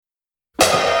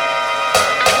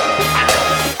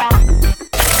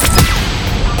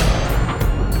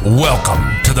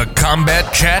Welcome to the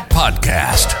Combat Chat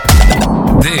Podcast.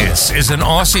 This is an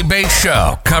Aussie-based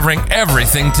show covering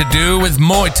everything to do with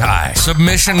Muay Thai,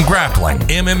 submission grappling,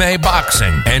 MMA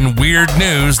boxing, and weird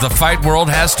news the fight world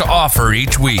has to offer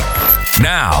each week.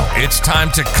 Now, it's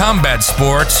time to combat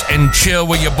sports and chill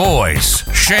with your boys,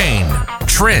 Shane,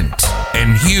 Trent,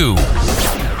 and Hugh.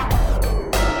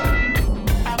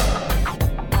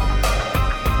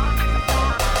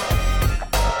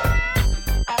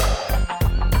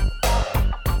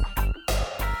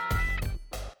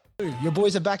 Your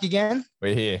boys are back again.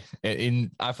 We're here.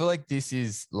 I feel like this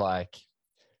is like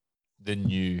the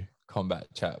new Combat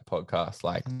Chat podcast,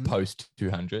 like post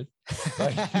 200.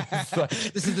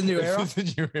 This is the new era. This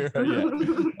is the new era.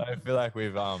 Yeah. I feel like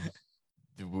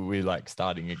we're like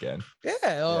starting again.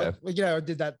 Yeah. I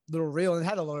did that little reel and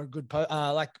had a lot of good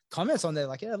comments on there.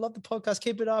 Like, I love the podcast.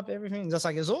 Keep it up. Everything. Just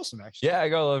like, it's awesome, actually. Yeah, I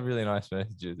got a lot of really nice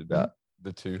messages about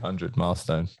the 200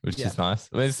 milestone, which is nice.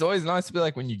 I mean, it's always nice to be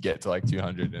like when you get to like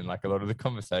 200, and like a lot of the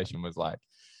conversation was like,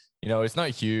 it's not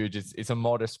huge. It's a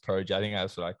modest project. I think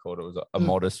that's what I called it, was a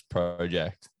modest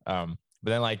project. But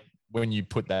then like when you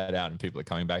put that out and people are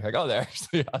coming back like, oh, there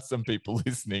actually are some people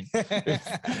listening.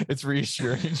 It's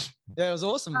reassuring. Yeah, it was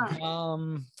awesome.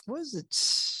 What is it?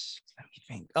 Let me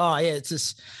think. Oh yeah,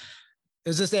 it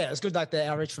was just there. It's good, like the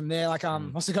outreach from there. Like,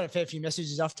 also got a fair few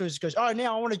messages afterwards. Goes, oh,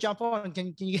 now I want to jump on.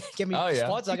 Can you get me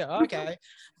spots? I go, okay.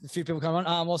 A few people come on.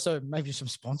 Also maybe some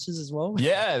sponsors as well.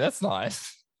 Yeah, that's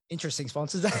nice. Interesting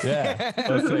sponsors. Yeah,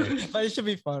 but it should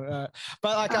be fun.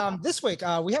 But like this week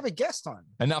we have a guest on.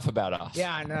 Enough about us.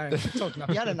 Yeah, I know.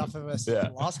 You had enough of us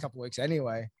the last couple of weeks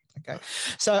anyway. Okay,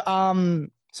 so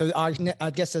I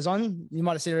guess there's on. You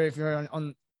might have seen her if you're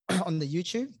on the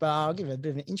YouTube, but I'll give her a bit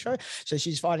of an intro. So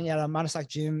she's fighting out a Manasak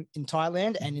gym in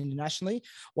Thailand and internationally.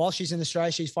 While she's in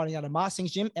Australia, she's fighting out a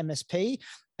Marsings gym, MSP,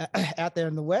 out there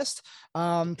in the West.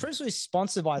 Previously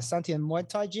sponsored by Santian Muay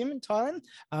Thai gym in Thailand.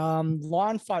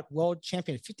 Lion Fight World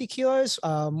Champion 50 kilos.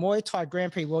 Muay Thai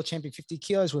Grand Prix World Champion 50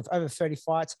 kilos with over 30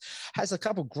 fights. Has a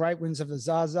couple great wins over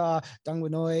Zaza,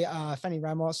 Dungwanoi, Fanny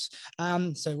Ramos.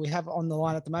 So we have on the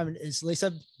line at the moment is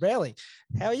Lisa Rowley.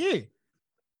 How are you?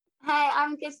 Hey,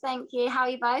 I'm good, thank you. How are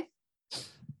you both?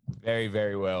 Very,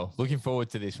 very well. Looking forward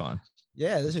to this one.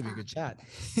 Yeah, this would be a good chat.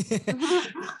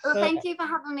 Well, thank you for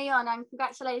having me on, and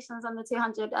congratulations on the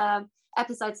 200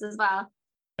 episodes as well.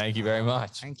 Thank you very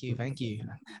much. Thank you.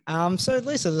 So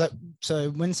Lisa, so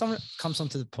when someone comes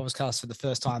onto the podcast for the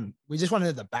first time, we just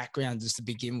wanted the background just to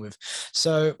begin with.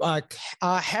 So,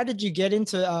 how did you get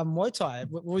into Muay Thai?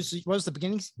 What was the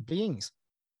beginnings?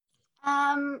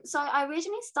 So I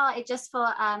originally started just for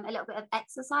a little bit of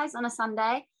exercise on a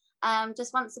Sunday,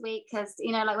 just once a week, because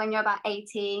like when you're about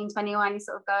 18, 21, you're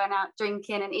sort of going out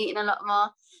drinking and eating a lot more,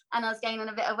 and I was gaining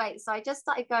a bit of weight, so I just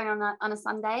started going on a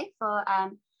Sunday for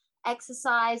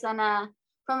exercise. And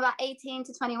from about 18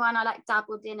 to 21, I like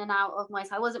dabbled in and out of Muay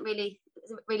Thai. I wasn't really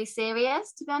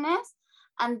serious, to be honest,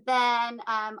 and then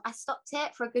I stopped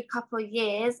it for a good couple of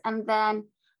years, and then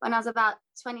when I was about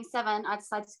 27, I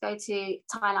decided to go to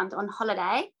Thailand on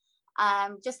holiday.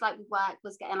 Just like work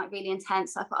was getting like really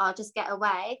intense, so I thought I'll just get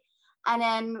away. And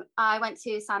then I went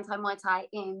to Santai Muay Thai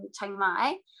in Chiang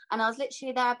Mai, and I was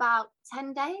literally there about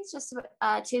 10 days, just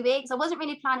 2 weeks. I wasn't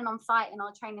really planning on fighting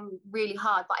or training really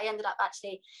hard, but I ended up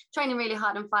actually training really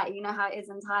hard and fighting. You know how it is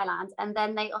in Thailand. And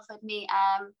then they offered me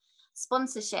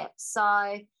sponsorship.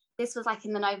 So this was like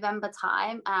in the November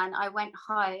time, and I went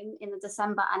home in the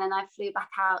December, and then I flew back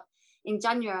out in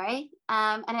January.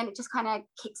 And then it just kind of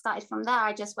kick-started from there.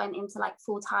 I just went into like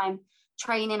full-time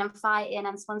training and fighting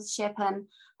and sponsorship. And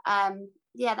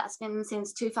that's been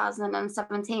since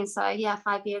 2017. So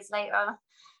 5 years later,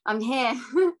 I'm here.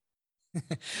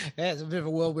 Yeah, it's a bit of a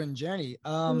whirlwind journey.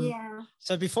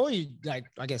 So before you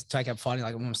take up fighting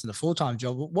like almost in a full-time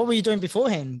job, what were you doing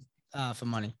beforehand for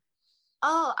money?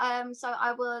 So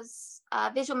I was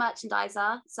a visual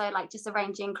merchandiser, so like just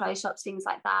arranging clothes shops, things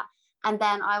like that. And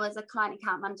then I was a client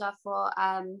account manager for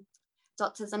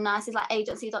doctors and nurses, like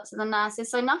agency doctors and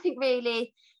nurses. So nothing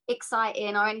really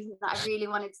exciting or anything that I really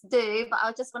wanted to do, but I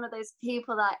was just one of those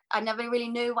people that I never really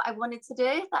knew what I wanted to do,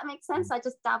 if that makes sense. I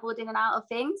just dabbled in and out of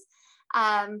things.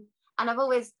 And I've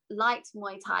always liked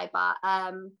Muay Thai, but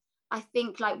I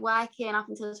think like working up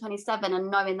until 27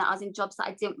 and knowing that I was in jobs that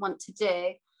I didn't want to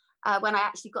do, when I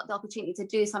actually got the opportunity to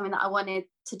do something that I wanted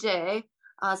to do,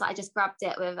 I just grabbed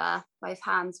it with both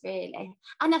hands, really.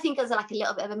 And I think it was like a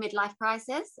little bit of a midlife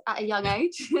crisis at a young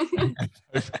age.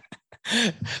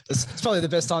 It's probably the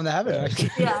best time to have it,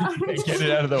 actually. Yeah. Get it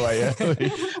out of the way. Yeah.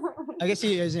 I guess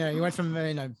you went from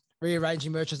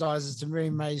rearranging merchandisers to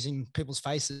rearranging people's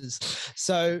faces.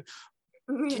 So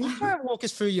Can you try and walk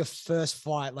us through your first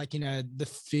fight? Like, the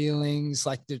feelings,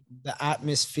 like the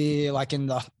atmosphere, like in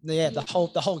the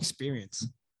whole experience.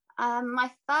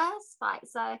 My first fight.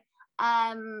 So,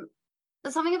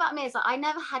 there's something about me is that I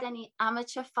never had any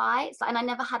amateur fights, and I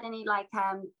never had any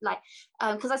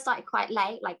because I started quite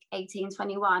late, like 18,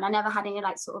 21. I never had any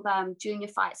sort of junior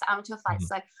fights, amateur fights.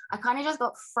 So I kind of just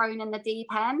got thrown in the deep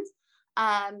end.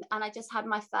 And I just had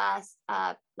my first,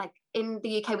 in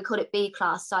the UK we called it B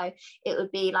class, so it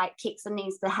would be like kicks and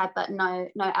knees to the head, but no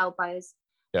elbows.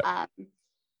 Yep.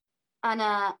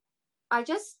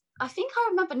 I think I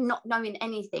remember not knowing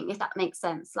anything, if that makes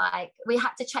sense. Like, we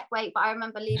had to check weight, but I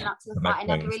remember leading up to the fight, I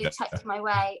never really checked my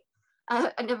weight.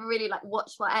 I never really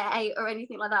watched what I ate or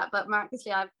anything like that. But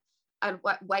miraculously, I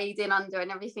weighed in under and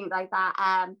everything like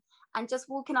that. And just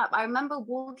walking up, I remember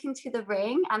walking to the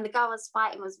ring, and the girl I was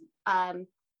fighting was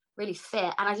really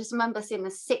fit. And I just remember seeing the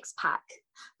 6-pack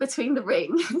between the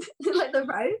ring, like the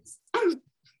ropes,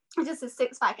 just a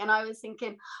 6-pack. And I was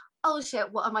thinking, oh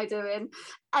shit, what am I doing?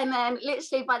 And then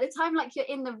literally by the time you're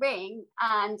in the ring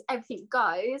and everything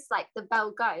goes, the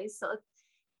bell goes, sort of,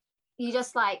 you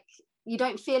just you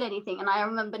don't feel anything. And I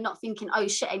remember not thinking, oh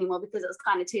shit, anymore, because it was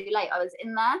kind of too late. I was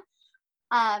in there.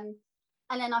 And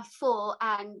then I fought,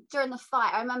 and during the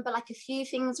fight, I remember a few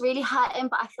things really hurting,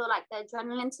 but I feel like the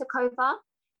adrenaline took over,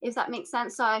 if that makes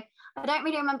sense. So I don't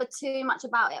really remember too much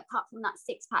about it, apart from that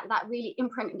 6-pack that really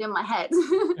imprinted in my head.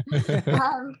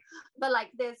 But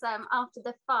there's after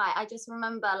the fight, I just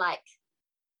remember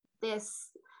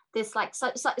this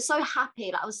so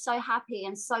happy. I was so happy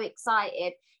and so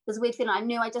excited. This weird feeling. I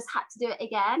knew I just had to do it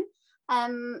again.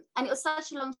 And it was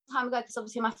such a long time ago, because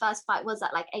obviously my first fight was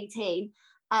at 18.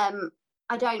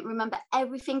 I don't remember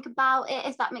everything about it,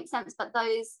 if that makes sense, but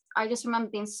I just remember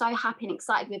being so happy and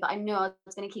excited with it. I knew I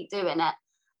was going to keep doing it.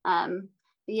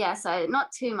 Yeah, so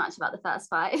not too much about the first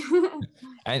fight.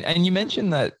 and you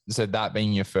mentioned that, so that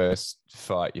being your first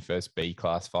fight, your first B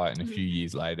class fight, and a few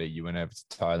years later you went over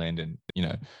to Thailand and,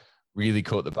 really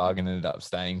caught the bug and ended up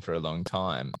staying for a long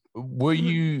time. Were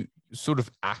you sort of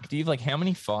active? How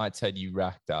many fights had you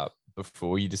racked up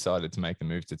before you decided to make the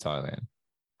move to Thailand?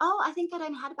 Oh, I think I'd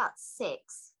only had about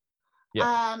 6.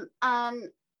 Yeah. And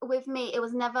with me, it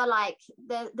was never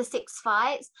the 6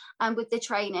 fights. And with the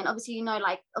training, obviously,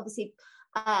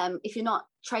 if you're not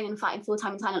training fighting full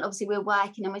time in Thailand, obviously we're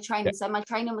working and we're training. Yeah. So my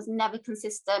training was never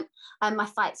consistent, and my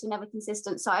fights were never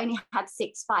consistent. So I only had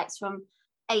 6 fights from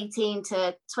 18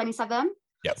 to 27.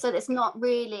 Yep. So it's not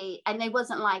really, and they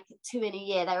wasn't 2 in a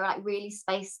year. They were really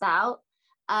spaced out.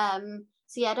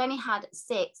 So yeah, I'd only had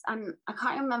 6, and I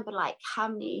can't remember how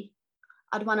many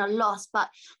I'd won or lost. But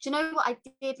do you know what I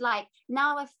did?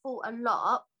 Now I've fought a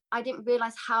lot, I didn't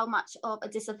realize how much of a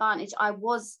disadvantage I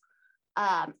was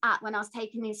at when I was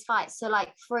taking these fights. So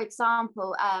for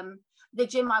example, the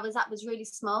gym I was at was really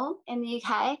small in the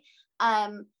UK.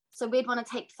 So we'd want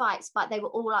to take fights, but they were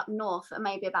all up north and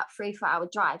maybe about 3-4 hour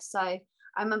drive. So I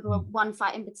remember one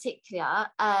fight in particular,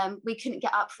 we couldn't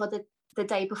get up for the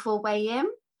day before weigh-in.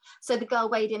 So the girl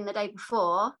weighed in the day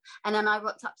before, and then I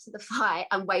rocked up to the fight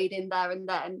and weighed in there and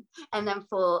then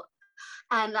fought.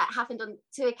 And that happened on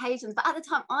 2 occasions. But at the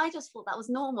time, I just thought that was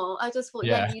normal. I just thought,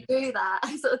 yeah, you do that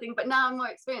sort of thing. But now I'm more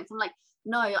experienced. I'm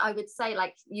no, I would say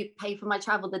you pay for my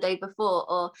travel the day before,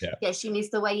 or yeah, she needs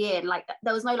to weigh in.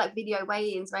 There was no video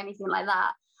weigh-ins or anything like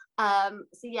that.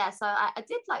 So I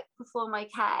did perform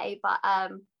okay, but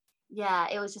yeah,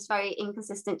 it was just very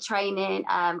inconsistent training.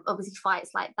 Obviously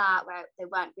fights like that where they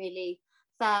weren't really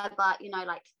fair, but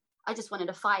I just wanted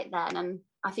to fight then, and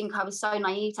I think I was so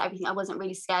naive to everything. I wasn't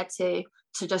really scared to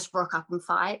just rock up and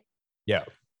fight. Yeah,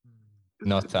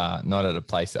 not at a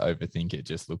place to overthink it,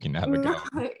 just looking to have a go.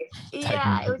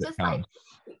 Yeah, it was just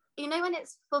when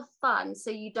it's for fun,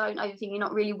 so you don't overthink, you're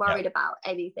not really worried about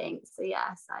anything. So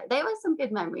yeah, so there were some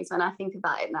good memories when I think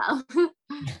about it now.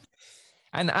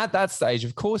 And at that stage,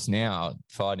 of course, now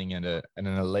fighting at an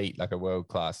elite, a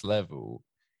world-class level,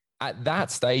 at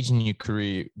that stage in your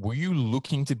career, were you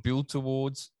looking to build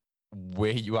towards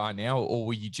where you are now, or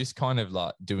were you just kind of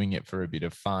doing it for a bit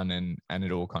of fun and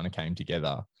it all kind of came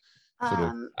together sort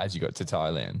of as you got to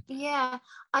Thailand? Yeah,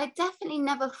 I definitely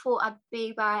never thought I'd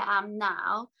be where I am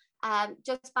now.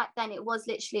 Just back then, it was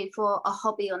literally for a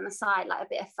hobby on the side, a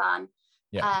bit of fun.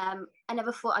 Yeah. I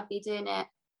never thought I'd be doing it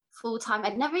full time.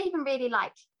 I'd never even really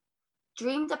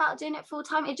dreamed about doing it full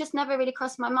time. It just never really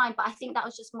crossed my mind. But I think that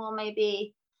was just more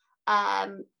maybe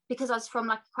because I was from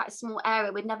quite a small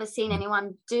area. We'd never seen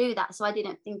anyone do that, so I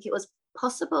didn't think it was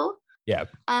possible. Yeah.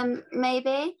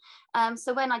 Maybe.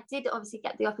 So when I did obviously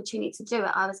get the opportunity to do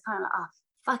it, I was kind of oh,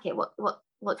 fuck it. What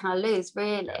what can I lose,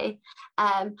 really?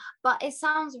 But it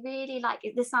sounds really like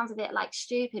this sounds a bit like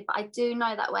stupid, but I do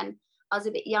know that when I was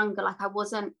a bit younger, like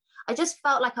I just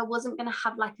felt like I wasn't going to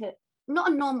have like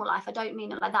not a normal life. I don't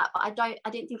mean it like that, but I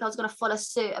didn't think I was going to follow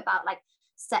suit about like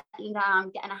settling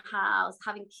down, getting a house,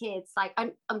 having kids. Like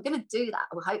I'm going to do that,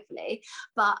 well, hopefully,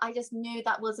 but I just knew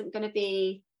that wasn't going to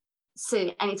be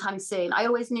anytime soon. I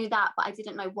always knew that, but I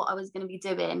didn't know what I was going to be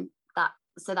doing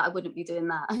so that I wouldn't be doing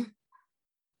that.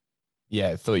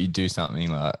 Yeah, I thought you'd do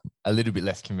something like a little bit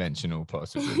less conventional,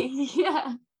 possibly.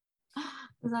 Yeah,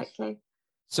 exactly.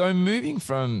 So moving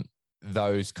from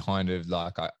those kind of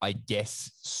like, I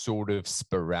guess, sort of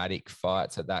sporadic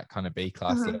fights at that kind of B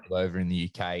class level over in the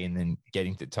UK, and then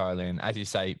getting to Thailand, as you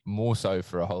say, more so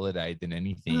for a holiday than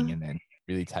anything, and then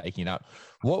really taking it up.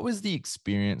 What was the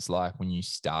experience like when you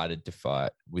started to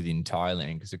fight within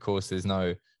Thailand? Because of course there's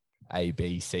no A,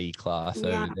 B, C class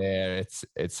over there.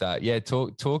 It's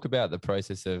talk about the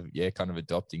process of kind of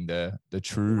adopting the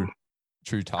true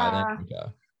Thailand.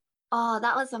 Oh,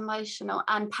 that was emotional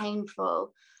and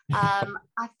painful.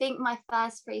 I think my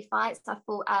first 3 fights I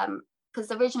fought,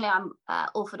 because originally I'm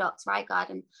Orthodox right guard,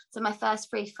 and so my first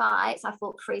 3 fights I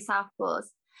fought 3 southpaws,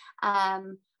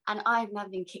 and I've never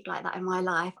been kicked like that in my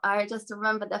life. I just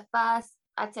remember the first,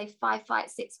 I'd say 5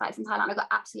 fights, 6 fights in Thailand, I got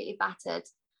absolutely battered.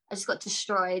 I just got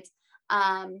destroyed,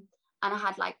 and I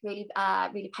had like really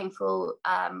painful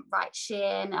right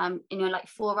shin, like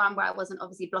forearm where I wasn't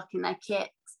obviously blocking their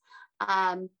kicks.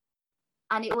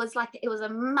 And it was a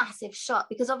massive shock,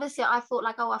 because obviously I thought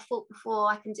like, I fought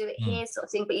before, I can do it here sort of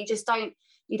thing, but you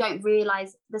don't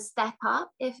realize the step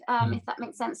up, if that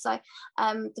makes sense. So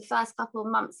the first couple of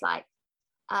months, like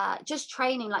just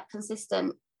training like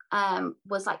consistent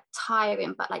was like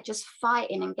tiring, but like just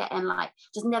fighting and getting like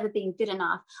just never being good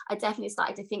enough, I definitely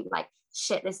started to think like,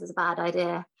 shit, this is a bad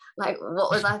idea. Like,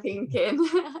 what was I thinking?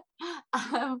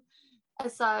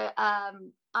 So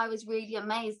I was really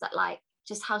amazed at like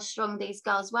just how strong these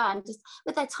girls were, and just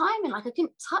with their timing, like I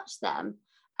couldn't touch them.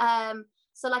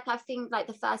 So like I think like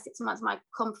the first 6 months my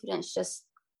confidence just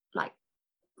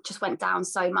went down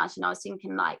so much, and I was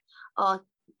thinking like, oh,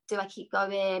 do I keep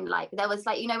going? Like there was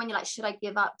like, when you're like, should I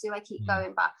give up, do I keep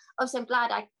going? But obviously I'm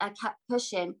glad I kept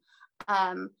pushing.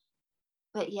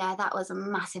 But yeah, that was a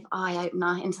massive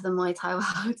eye-opener into the Muay Thai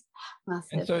world.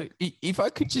 Massive. And so if I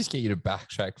could just get you to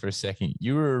backtrack for a second,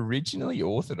 you were originally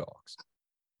Orthodox.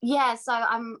 Yeah, so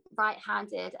I'm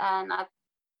right-handed, and I've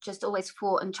just always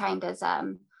fought and trained as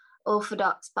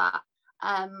Orthodox, but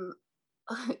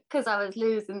because I was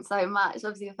losing so much,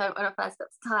 obviously when I first got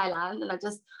to Thailand, and I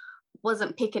just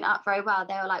wasn't picking up very well,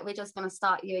 they were like, we're just going to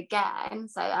start you again.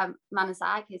 So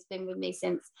Manasag, who's been with me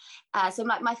since, so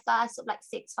like my first sort of like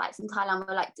 6 fights in Thailand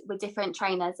were like with different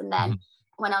trainers, and then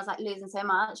when I was like losing so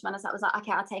much, Manasag was like,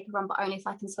 okay, I'll take her on, but only if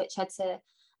I can switch her to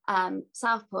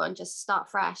southpaw and just start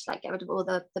fresh, like get rid of all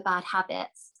the bad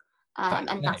habits,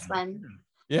 and that's when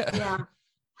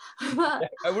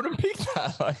I wouldn't pick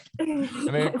that. Like, I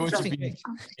mean, of course, you've been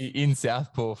in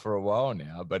southpaw for a while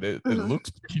now, but it looks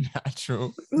pretty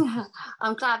natural. Yeah,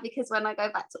 I'm glad, because when I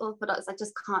go back to Orthodox, I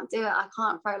just can't do it. I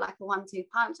can't throw like a 1-2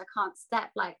 punch. I can't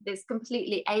step, like this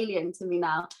completely alien to me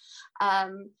now.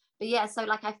 But yeah, so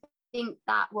like I think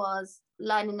that was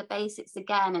learning the basics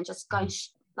again, and just going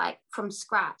like from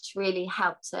scratch really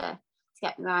helped to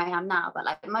get me where I am now. But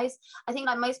like I think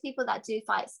most people that do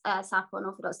fight southpaw and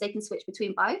Orthodox, they can switch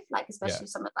between both, like especially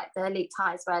some of like the elite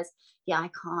Thais, whereas I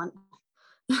can't.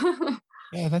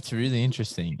 Yeah, that's really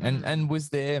interesting. And was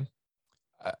there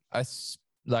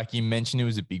like you mentioned, it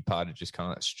was a big part of just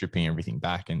kind of like stripping everything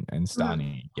back and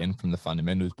starting again from the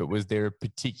fundamentals, but was there a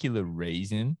particular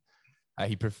reason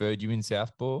he preferred you in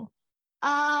southpaw?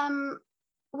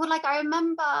 Well, like I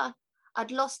remember I'd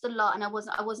lost a lot, and I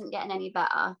wasn't getting any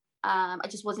better. I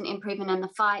just wasn't improving in the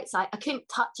fights. I couldn't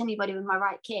touch anybody with my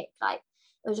right kick. Like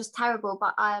it was just terrible.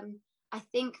 But I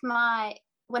think when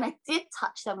I did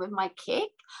touch them with my kick,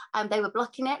 they were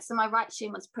blocking it. So my right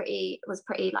shin was pretty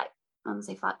like, I'm gonna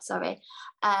say fat, sorry.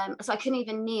 So I couldn't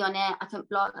even knee on it. I couldn't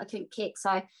block. I couldn't kick.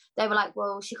 So they were like,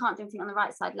 well, she can't do anything on the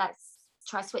right side. Let's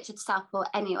try switch it to southpaw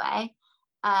anyway,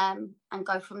 and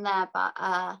go from there. But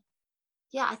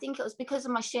yeah, I think it was because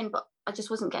of my shin, but I just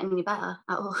wasn't getting any better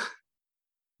at all.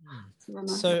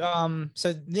 So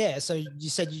you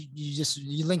said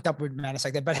you linked up with Manus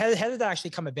like that, but how did that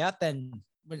actually come about then?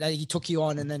 When he took you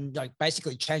on and then like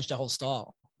basically changed the whole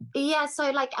style? Yeah,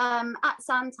 so like at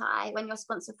Santai, when you're a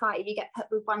sponsored fighter, you get put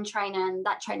with one trainer, and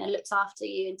that trainer looks after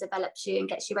you and develops you and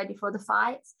gets you ready for the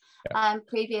fights.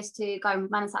 Previous to going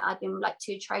with Manus, I'd been with like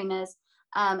 2 trainers,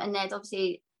 and they'd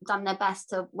obviously done their best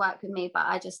to work with me, but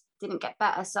I just didn't get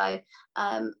better. So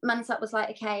Manus was like,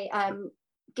 okay,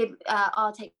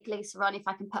 I'll take Lisa on if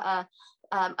I can put her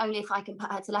only if I can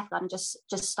put her to left guard and just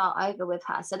start over with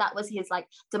her. So that was his like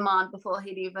demand before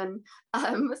he'd even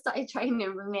started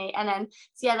training with me. And then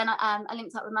then I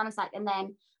linked up with Manasak, and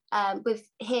then with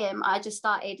him I just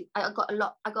started. I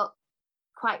got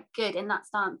quite good in that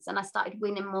stance, and I started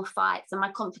winning more fights, and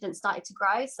my confidence started to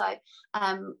grow. So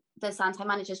the Santai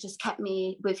managers just kept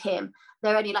me with him.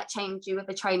 They're only like change you with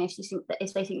a trainer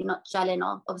if they think you're not gelling,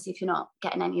 or obviously if you're not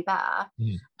getting any better.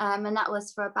 And that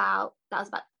was about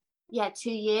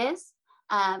 2 years,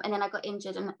 and then I got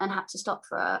injured and had to stop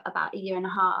for about a year and a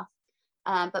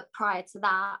half. But prior to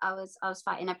that, I was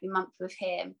fighting every month with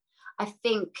him. I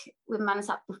think with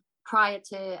Manasak, prior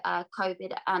to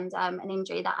COVID and an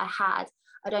injury that I had,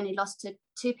 I'd only lost to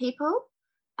 2 people.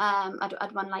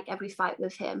 I'd won like every fight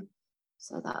with him,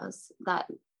 so that was that.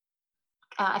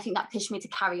 I think that pushed me to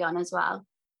carry on as well.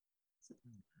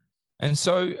 And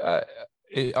so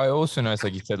I also noticed,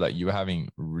 like you said, like you were having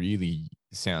really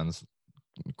sounds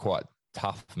quite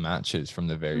tough matches from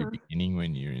the very beginning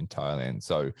when you're in Thailand.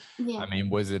 So, I mean,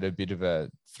 was it a bit of a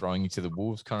throwing you to the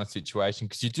wolves kind of situation?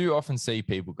 Because you do often see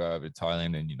people go over to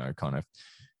Thailand and, kind of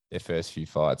their first few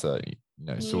fights are,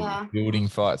 sort of building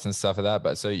fights and stuff like that.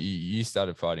 But so you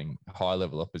started fighting high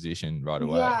level opposition right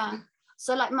away. Yeah.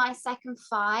 So like my second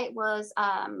fight was,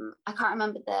 I can't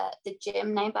remember the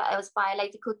gym name, but it was by a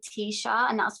lady called Tisha,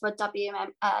 and that was for a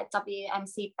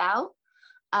WMC belt.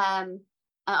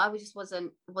 I just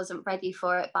wasn't ready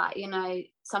for it, but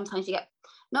sometimes you get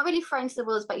not really thrown to the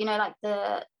wolves, but like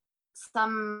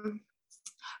some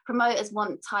promoters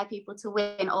want Thai people to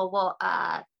win or what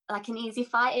like an easy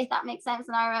fight, if that makes sense.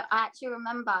 And I actually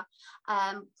remember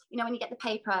when you get the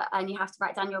paper and you have to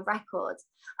write down your records,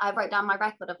 I wrote down my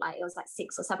record of it was like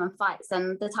 6 or 7 fights,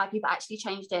 and the Thai people actually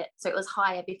changed it so it was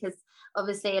higher, because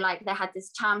obviously like they had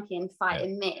this champion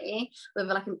fighting me with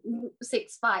like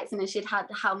 6 fights, and then she'd had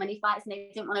how many fights, and they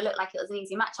didn't want to look like it was an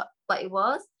easy matchup, but it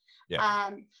was.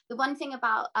 The one thing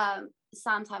about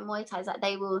Santai Muay Thai is that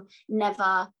they will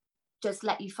never just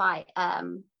let you fight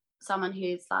someone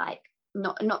who's like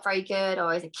not very good,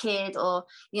 or is a kid, or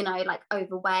like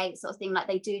overweight sort of thing. Like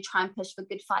they do try and push for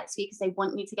good fights for you because they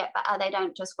want you to get better. They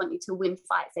don't just want you to win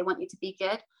fights, they want you to be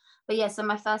good. But so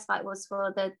my first fight was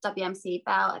for the WMC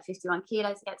belt at 51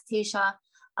 kilos against Tisha.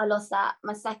 I lost that.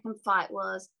 My second fight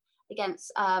was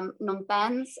against Nong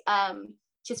Benz.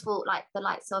 She's fought like the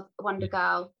likes of Wonder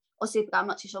Girl or Supergirl, I'm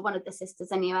not too sure, one of the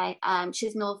sisters anyway.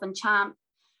 She's Northern champ.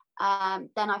 Then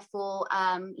I fought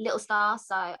Little Star,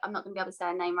 so I'm not going to be able to say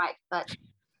her name right, but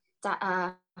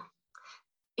that,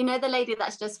 the lady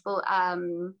that's just fought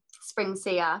Spring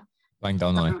Sia. Bang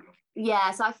Donnelly.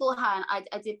 Yeah, so I fought her and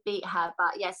I did beat her,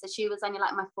 but so she was only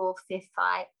like my 4th, 5th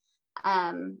fight.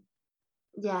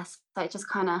 So it just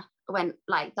kind of went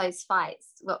like those fights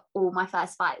were all my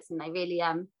first fights, and they really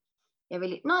they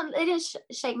didn't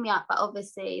shake me up, but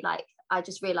obviously like I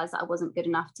just realized that I wasn't good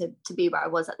enough to be where I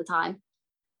was at the time.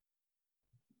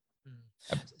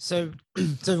 So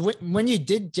when you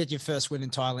did get your first win in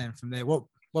Thailand from there, what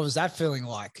was that feeling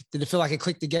like? Did it feel like it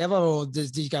clicked together, or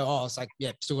did you go, it's like,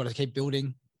 still got to keep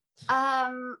building?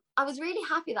 I was really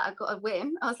happy that I got a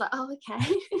win. I was like,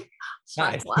 okay,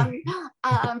 nice. One.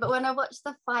 But when I watched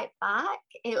the fight back,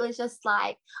 it was just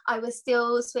like I was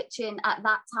still switching at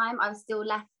that time. I was still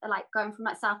left like going from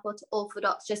like southpaw to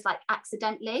orthodox, just like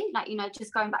accidentally, like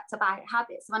just going back to bad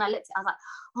habits. When I looked at it, I was like,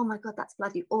 oh my god, that's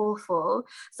bloody awful.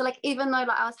 So like even though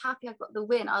like I was happy I got the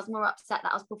win, I was more upset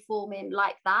that I was performing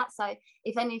like that. So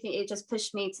if anything, it just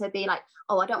pushed me to be like,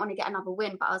 oh, I don't want to get another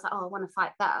win, but I was like, oh, I want to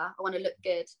fight better, I want to look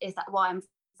good. Is that why I'm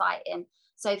fighting?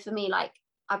 So for me, like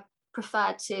I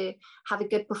prefer to have a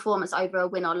good performance over a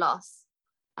win or loss.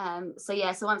 So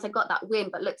once I got that win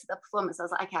but looked at the performance, I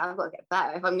was like, okay, I've got to get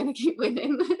better if I'm going to keep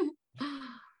winning.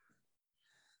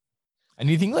 And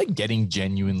you think like getting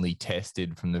genuinely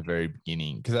tested from the very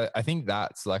beginning, because I think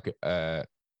that's like a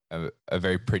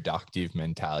very productive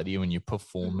mentality when you're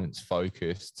performance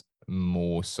focused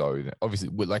more so than, obviously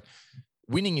like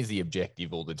winning is the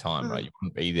objective all the time, right? You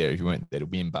wouldn't be there if you weren't there to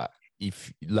win, but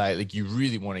if like you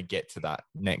really want to get to that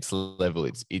next level,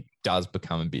 it does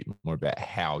become a bit more about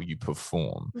how you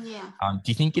perform. Do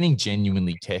you think getting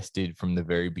genuinely tested from the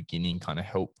very beginning kind of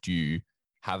helped you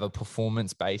have a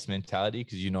performance-based mentality,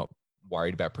 because you're not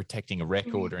worried about protecting a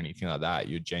record or anything like that?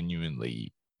 You're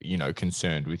genuinely,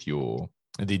 concerned with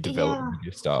the development of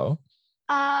your style?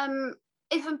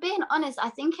 If I'm being honest, I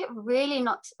think it really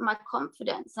knocked my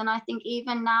confidence. And I think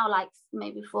even now, like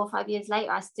maybe 4 or 5 years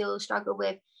later, I still struggle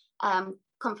with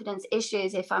confidence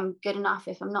issues, if I'm good enough,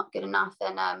 if I'm not good enough.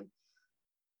 And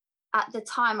at the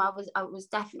time I was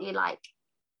definitely like,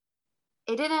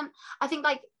 I think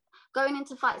like going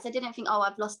into fights, I didn't think, oh,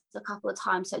 I've lost a couple of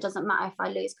times, so it doesn't matter if I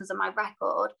lose because of my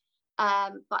record.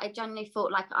 But I generally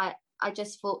thought like I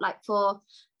just thought like for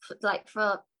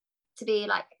to be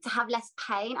like to have less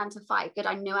pain and to fight good,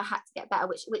 I knew I had to get better,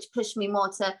 which pushed me more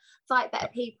to fight better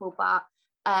people, but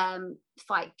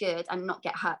fight good and not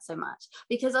get hurt so much,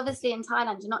 because obviously in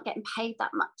Thailand you're not getting paid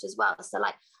that much as well. So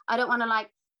like I don't want to like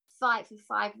fight for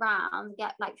 5 rounds,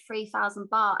 get like 3,000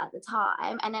 baht at the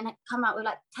time, and then come out with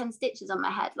like 10 stitches on my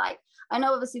head. Like I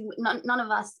know obviously none of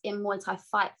us in Muay Thai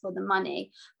fight for the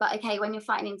money, but okay, when you're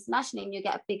fighting internationally and you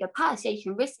get a bigger purse, yeah, you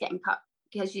can risk getting cut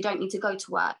because you don't need to go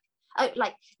to work.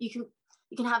 Like you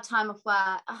can have time off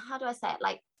work. How do I say it?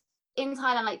 Like in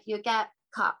Thailand, like you get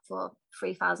cut for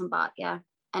 3,000 baht, yeah,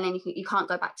 and then you can't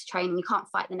go back to training, you can't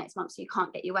fight the next month, so you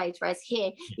can't get your wage. Whereas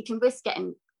here you can risk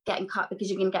getting cut because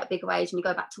you can get a bigger wage and you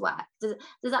go back to work.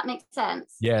 Does that make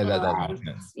sense? Yeah, that makes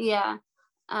sense. Yeah.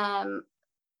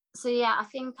 So yeah, I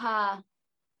think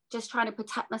just trying to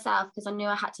protect myself because I knew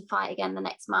I had to fight again the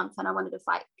next month and I wanted to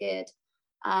fight good.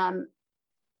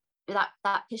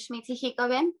 That pushed me to keep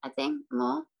going, I think,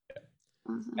 more.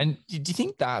 Yeah. Mm-hmm. And do you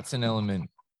think that's an element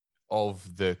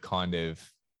of the kind of,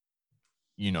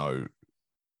 you know,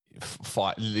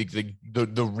 fight,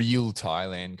 the real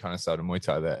Thailand kind of side of Muay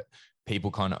Thai that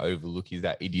people kind of overlook, is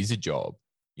that it is a job?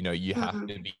 You know, you have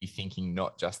to be thinking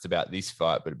not just about this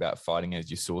fight, but about fighting as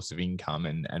your source of income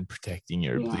and protecting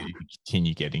your ability to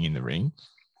continue getting in the ring.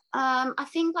 I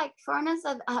think like foreigners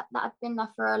that have been there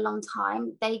for a long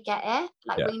time, they get it.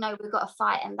 Like we know we've got to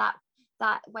fight, and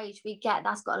that wage we get,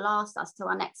 that's got to last us till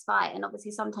our next fight. And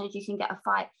obviously sometimes you can get a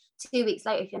fight 2 weeks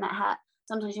later if you're not hurt.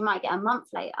 Sometimes you might get a month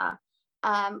later.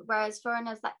 Whereas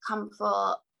foreigners that come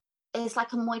for, it's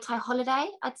like a Muay Thai holiday,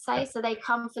 I'd say. So they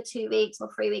come for 2 weeks or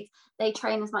 3 weeks, they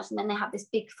train as much, and then they have this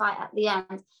big fight at the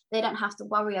end. They don't have to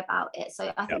worry about it.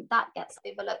 So I think that gets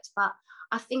overlooked. But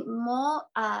I think more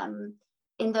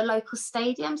in the local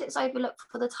stadiums, it's overlooked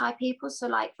for the Thai people. So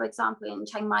like, for example, in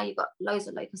Chiang Mai, you've got loads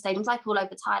of local stadiums, like all over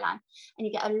Thailand. And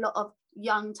you get a lot of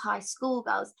young Thai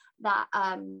schoolgirls that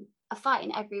are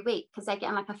fighting every week because they're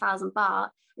getting like 1,000 baht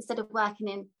instead of working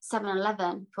in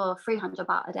 7-Eleven for 300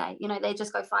 baht a day. You know, they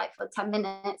just go fight for 10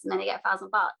 minutes and then they get 1,000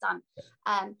 baht done.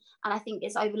 And I think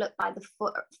it's overlooked by the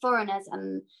foreigners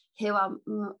and who are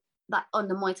like on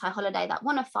the Muay Thai holiday that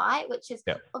want to fight, which is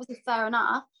obviously fair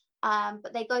enough.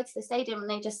 But they go to the stadium and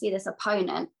they just see this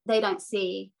opponent. They don't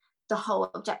see the whole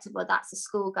objective. Well, that's a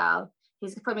schoolgirl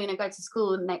who's probably going to go to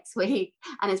school next week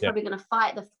and is probably going to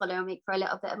fight the following week for a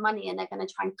little bit of money, and they're going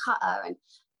to try and cut her,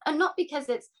 and not because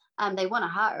it's they want to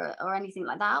hurt her or anything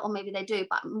like that, or maybe they do,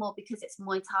 but more because it's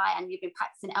Muay Thai and you've been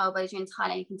practicing elbows, you're in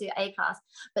Thailand, you can do A class.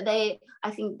 But I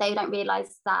think they don't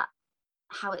realize that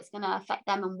how it's going to affect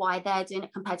them and why they're doing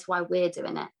it compared to why we're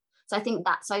doing it. So I think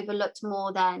that's overlooked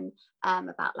more than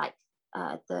about like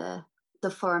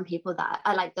the foreign people that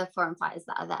are like the foreign fighters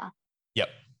that are there. Yep.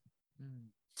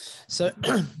 So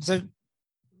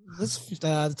let's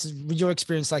with your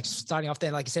experience, like starting off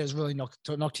there, like you said, it was really knocked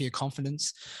to your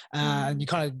confidence, and you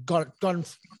kind of gone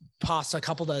past a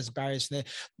couple of those barriers from there.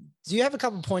 Do you have a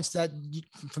couple of points that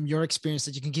from your experience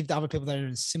that you can give to other people that are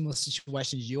in a similar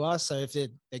situation as you are? So if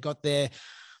they got there,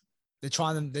 they're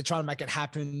trying to make it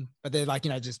happen, but they're like,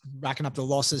 you know, just racking up the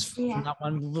losses from that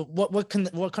one. What kind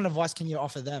of advice can you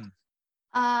offer them?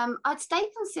 I'd stay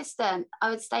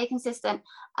consistent.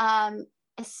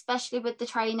 Especially with the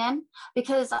training,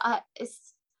 because I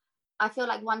feel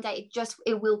like one day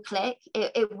it will click,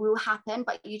 it will happen,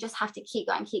 but you just have to keep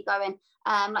going.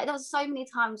 Like there was so many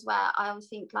times where I always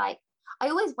think like, I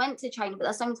always went to training, but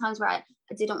there's so many times where I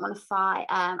didn't want to fight,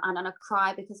 and I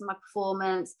cry because of my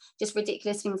performance, just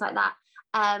ridiculous things like that.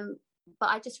 But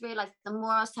I just realized the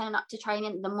more I was turning up to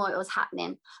training, the more it was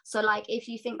happening. So like, if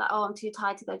you think that, oh, I'm too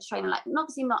tired to go to training, like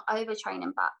obviously not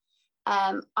overtraining, but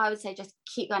I would say just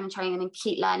keep going and training and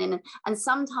keep learning. And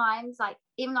sometimes, like,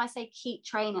 even though I say keep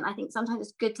training, I think sometimes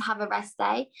it's good to have a rest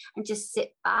day and just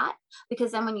sit back,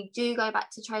 because then when you do go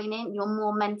back to training, you're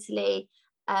more mentally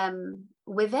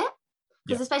with it.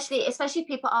 Because especially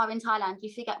people are in Thailand,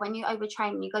 you forget when you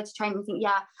overtrain, you go to train and think,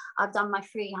 yeah, I've done my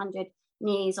 300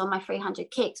 knees or my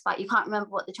 300 kicks, but you can't remember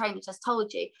what the trainer just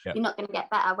told you. You're not going to get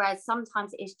better. Whereas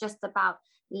sometimes it's just about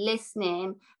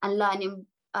listening and learning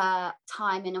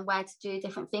timing and where to do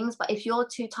different things. But if you're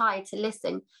too tired to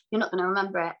listen, you're not going to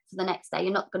remember it for the next day.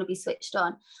 You're not going to be switched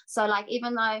on. So like,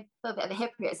 even though I feel a bit of a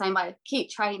hypocrite saying, like, keep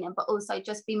training, but also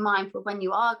just be mindful when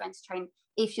you are going to train,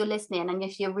 if you're listening and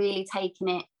if you're really taking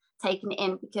it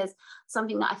in. Because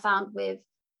something that I found with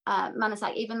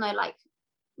Manasak, even though like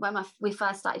when we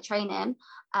first started training,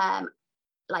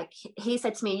 like he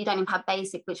said to me, you don't even have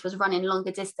basic, which was running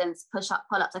longer distance, push up,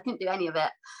 pull ups. I couldn't do any of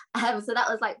it. So that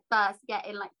was like first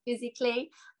getting like physically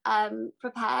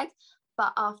prepared.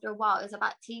 But after a while, it was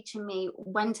about teaching me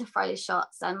when to throw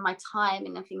shots and my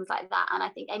timing and things like that. And I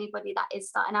think anybody that is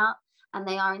starting out and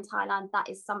they are in Thailand, that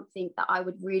is something that I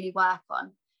would really work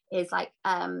on, is like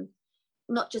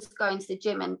not just going to the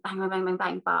gym and bang, bang, bang, bang,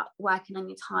 bang, but working on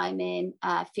your timing,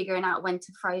 figuring out when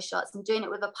to throw shots and doing it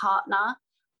with a partner.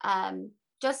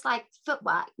 Just like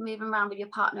footwork, moving around with your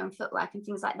partner and footwork and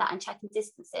things like that, and checking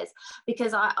distances.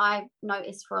 Because I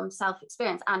noticed from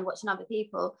self-experience and watching other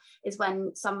people is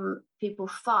when some people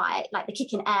fight, like they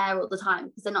kick in air all the time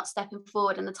because they're not stepping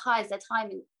forward, and their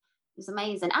timing is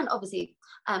amazing. And obviously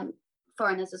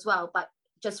foreigners as well. But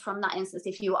just from that instance,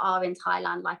 if you are in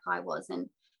Thailand like I was and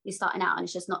you're starting out and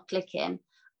it's just not clicking,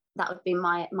 that would be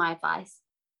my advice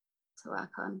to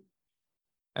work on.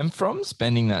 And from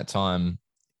spending that time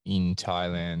in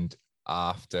Thailand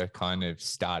after kind of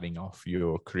starting off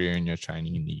your career and your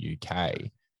training in the UK,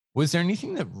 was there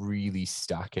anything that really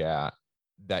stuck out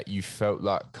that you felt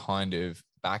like kind of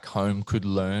back home could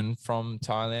learn from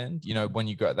Thailand? You know, when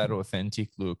you got that authentic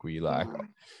look, were you like,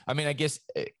 I mean, I guess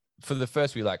for the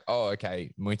first, we're like, oh,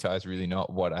 okay, Muay Thai is really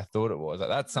not what I thought it was. Like,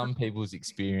 that's some people's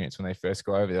experience when they first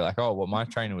go over. They're like, oh, what my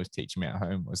trainer was teaching me at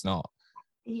home was not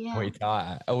Muay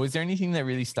Thai. Or was there anything that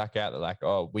really stuck out that like,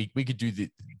 oh, we could do the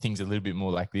things a little bit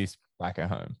more like this back at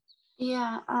home?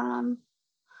 Yeah. The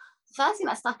first thing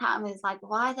that stuck out was like,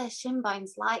 why are their shin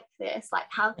bones like this? Like,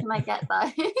 how can I get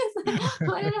those?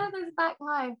 Why don't I have those back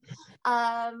home?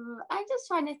 I'm just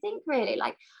trying to think really.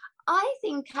 Like, I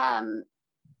think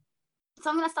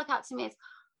something that stuck out to me is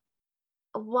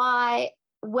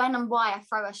when and why I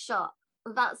throw a shot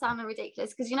without sounding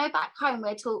ridiculous. Because, you know, back home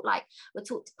we're taught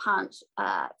to punch.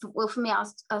 For me, I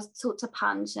was taught to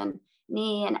punch and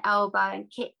knee and elbow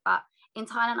and kick. But in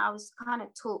Thailand, I was kind of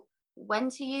taught when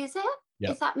to use it,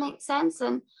 if that makes sense.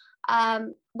 And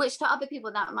which to other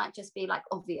people, that might just be like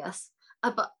obvious.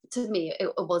 But to me,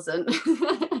 it wasn't,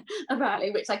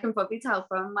 apparently, which I can probably tell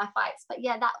from my fights. But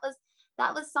yeah,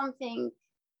 that was something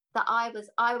that I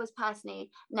was personally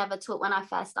never taught when I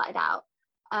first started out.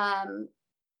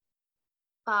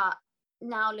 But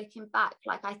now looking back,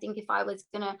 like, I think if I was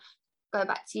going to go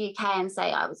back to UK and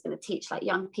say I was going to teach like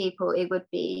young people, it would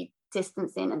be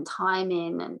distancing and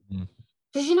timing. And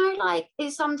because, you know, like,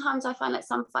 sometimes I find like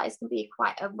some fighters can be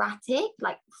quite erratic,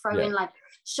 like throwing like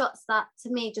shots that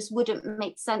to me just wouldn't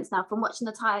make sense now from watching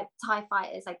the Thai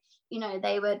fighters. Like, you know,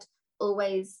 they would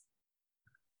always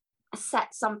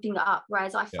set something up,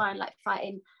 whereas I find like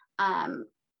fighting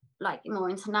like more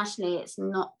internationally, it's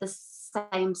not the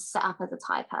same setup as a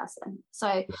Thai person.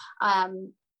 So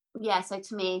so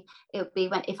to me it would be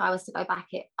if I was to go back,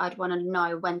 I'd want to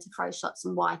know when to throw shots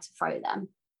and why to throw them,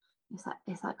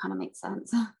 if that kind of makes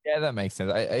sense. Yeah, that makes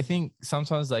sense. I think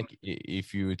sometimes, like,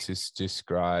 if you were to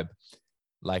describe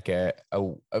like a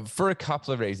for a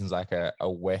couple of reasons, like a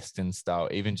Western style,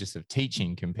 even just of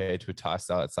teaching compared to a Thai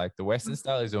style, it's like the Western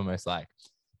style is almost like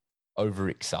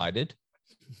overexcited.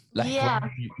 Like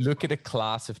when you look at a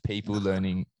class of people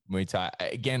learning Muay Thai,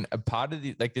 again, a part of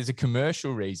the, like, there's a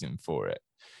commercial reason for it.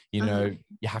 You know,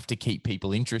 you have to keep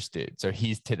people interested. So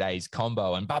here's today's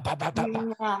combo and bah, bah, bah, bah,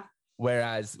 bah. Yeah.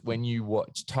 Whereas when you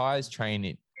watch Thais train,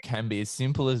 it can be as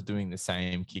simple as doing the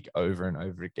same kick over and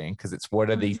over again, because it's what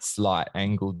are these slight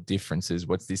angle differences?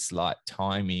 What's this slight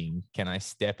timing? Can I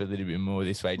step a little bit more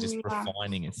this way? Just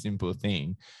refining a simple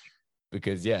thing.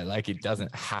 Because, like, it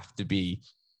doesn't have to be,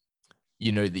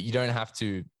 you know, that you don't have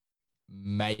to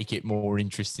make it more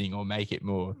interesting or make it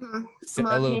more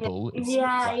sellable.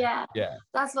 Yeah.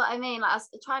 That's what I mean. Like,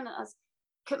 I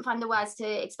couldn't find the words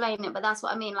to explain it, but that's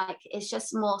what I mean. Like, it's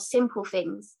just more simple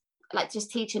things, like just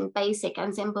teaching basic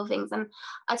and simple things. And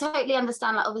I totally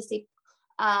understand, like, obviously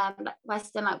like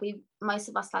Western, like, most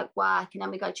of us like work and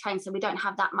then we go train, so we don't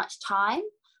have that much time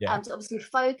to obviously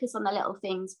focus on the little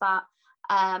things. But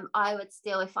I would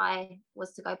still, if I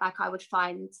was to go back, I would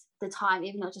find the time,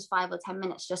 even though just 5 or 10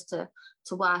 minutes, just to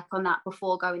work on that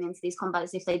before going into these combos,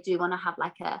 if they do want to have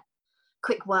like a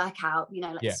quick workout, you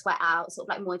know, like sweat out, sort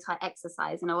of like Muay Thai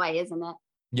exercise in a way, isn't it?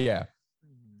 Yeah.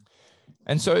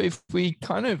 And so if we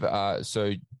kind of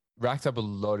so racked up a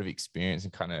lot of experience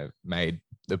and kind of made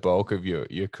the bulk of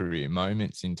your career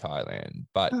moments in Thailand,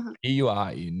 but here you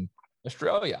are in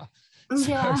Australia.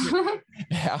 So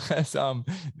how has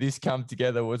this come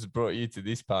together? What's brought you to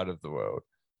this part of the world?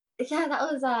 Yeah, that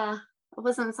was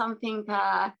wasn't something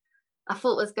I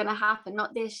thought was going to happen,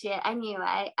 not this year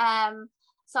anyway.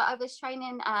 So I was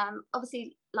training,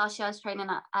 obviously last year I was training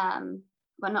at,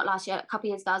 well, not last year, a couple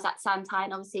of years ago I was at Santai,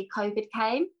 and obviously COVID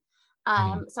came.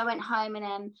 So I went home, and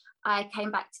then I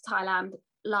came back to Thailand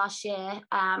last year.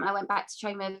 I went back to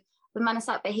train with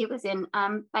Manasak, but he was in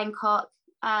Bangkok.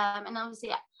 And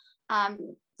obviously,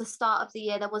 the start of the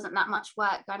year, there wasn't that much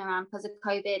work going around because of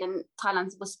COVID, and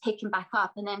Thailand was picking back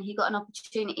up. And then he got an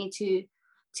opportunity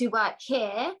to work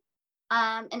here.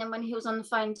 And then when he was on the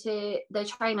phone to the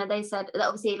trainer, they said that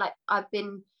obviously, like, I've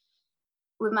been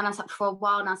with Manasak for a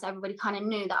while now, so everybody kind of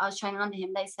knew that I was training under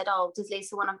him. They said, oh, does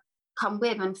Lisa want to come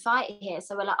with and fight here?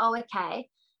 So we're like, oh, okay.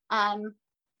 And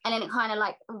then it kind of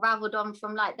like raveled on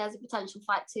from like, there's a potential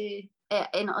fight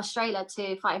in Australia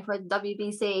to fighting for a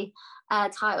WBC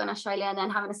title in Australia, and then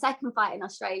having a second fight in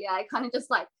Australia. It kind of just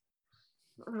like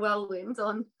whirlwind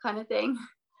on kind of thing.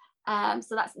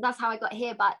 So that's how I got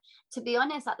here. But to be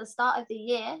honest, at the start of the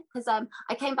year, because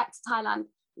I came back to Thailand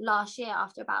last year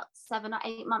after about 7 or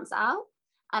 8 months out,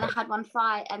 and I had one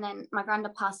fight, and then my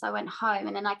granddad passed, so I went home,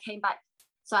 and then I came back.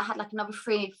 So I had like another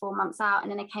 3-4 months out,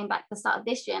 and then I came back the start of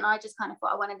this year, and I just kind of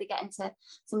thought I wanted to get into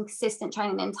some consistent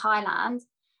training in Thailand.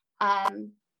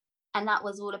 And that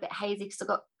was all a bit hazy because I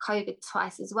got COVID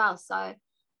twice as well. So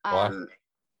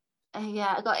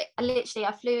yeah,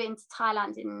 I flew into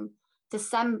Thailand in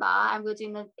December, and we were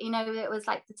doing it was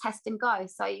like the test and go.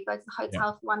 So you go to the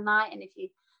hotel for one night, and if you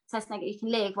test negative, you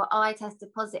can leave. Well, I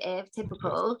tested positive,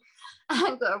 typical.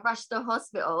 I got rushed to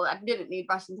hospital. I didn't need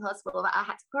rushing to hospital, but I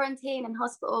had to quarantine in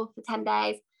hospital for 10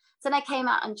 days. So then I came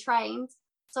out and trained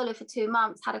solo for 2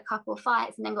 months, had a couple of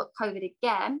fights, and then got COVID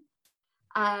again.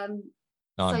 So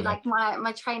like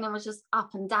my training was just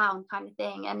up and down kind of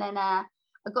thing. And then I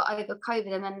got over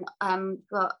COVID, and then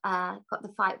got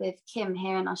the fight with Kim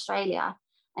here in Australia,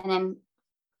 and then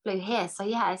flew here. So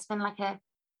yeah, it's been like a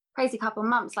crazy couple of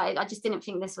months. Like, I just didn't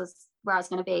think this was where I was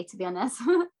going to be, to be honest,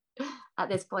 at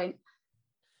this point.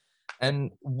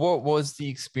 And what was the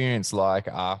experience like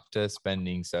after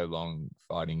spending so long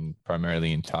fighting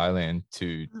primarily in Thailand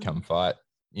to come fight,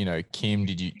 Kim?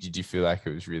 Did you feel like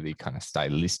it was really kind of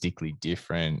stylistically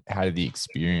different? How did the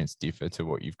experience differ to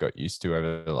what you've got used to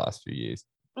over the last few years?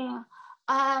 Yeah.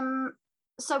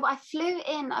 So I flew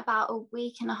in about a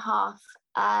week and a half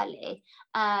early.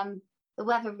 The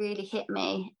weather really hit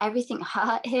me. Everything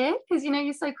hurt here because,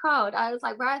 you're so cold. I was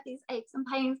like, where have these aches and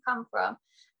pains come from?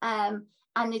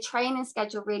 And the training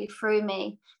schedule really threw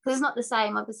me because it's not the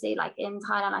same. Obviously, like in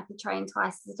Thailand, I could train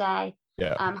twice a day.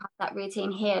 Yeah. Have that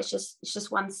routine. Here it's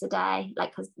just once a day,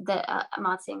 like because the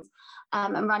martins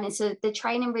and running. So the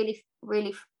training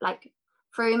really like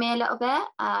threw me a little bit.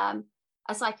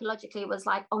 I psychologically was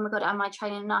like, oh my god, am I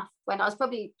training enough? When I was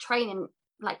probably training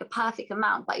like the perfect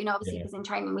amount, but obviously because in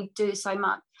training we do so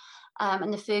much,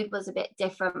 and the food was a bit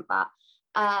different. But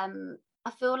I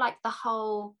feel like the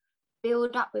whole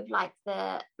build up with like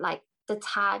the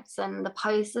tags and the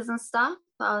posters and stuff,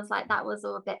 but I was like, that was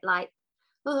all a bit like,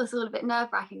 oh, it's all a bit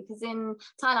nerve-wracking because in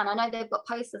Thailand I know they've got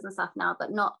posters and stuff now, but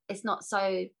it's not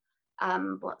so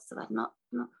what's the word, not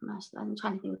commercial. I'm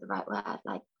trying to think of the right word,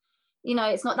 like,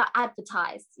 it's not that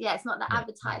advertised. It's not that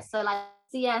advertised. So like,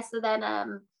 so then I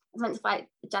was meant to fight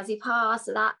Jazzy Parr,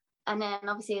 so that, and then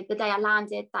obviously the day I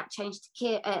landed, that changed to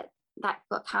Kim, that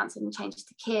got cancelled and changed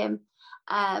to Kim.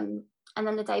 And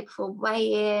then the day before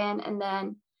weigh-in, and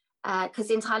then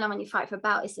because in Thailand when you fight for a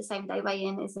belt, it's the same day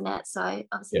weigh-in, isn't it? So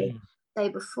obviously day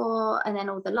before, and then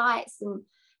all the lights and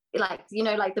like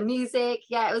like the music.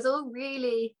 It was all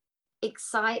really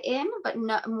exciting, but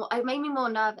it made me more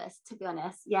nervous, to be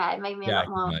honest. It made me a lot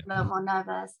more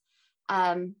nervous.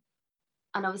 And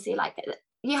obviously, like,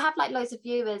 you have like loads of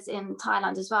viewers in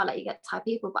Thailand as well, like you get Thai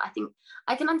people, but I think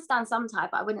I can understand some Thai,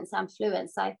 but I wouldn't say I'm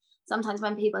fluent. So sometimes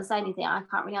when people say anything, I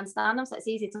can't really understand them, so it's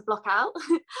easy to block out.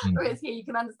 Whereas here you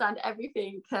can understand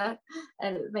everything, and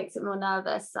it makes it more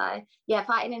nervous. So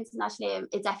fighting internationally,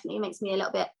 it definitely makes me a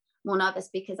little bit more nervous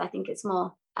because I think it's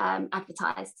more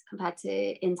advertised compared to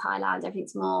in Thailand.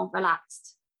 Everything's more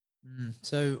relaxed.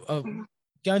 So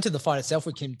going to the fight itself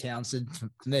with Kim Townsend,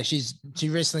 she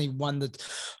recently won the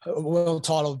world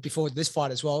title before this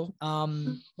fight as well.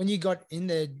 When you got in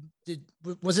there,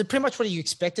 was it pretty much what you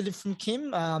expected from Kim?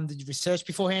 Did you research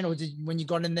beforehand, or when you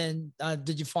got in there,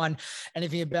 did you find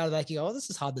anything about it like, oh,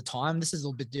 this is hard to time, this is a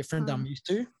little bit different than I'm used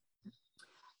to?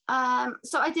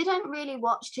 So I didn't really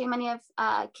watch too many of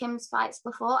Kim's fights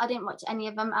before. I didn't watch any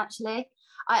of them, actually.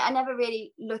 I never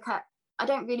really I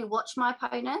don't really watch my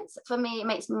opponents. For me, it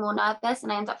makes me more nervous,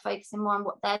 and I end up focusing more on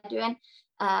what they're doing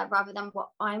rather than what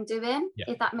I'm doing,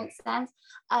 if that makes sense.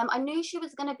 I knew she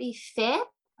was going to be fit.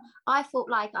 I thought,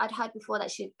 like, I'd heard before that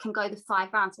she can go the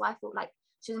 5 rounds, so I thought like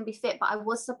she was going to be fit, but I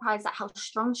was surprised at how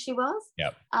strong she was.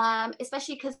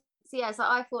 Especially because, so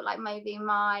I thought like maybe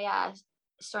my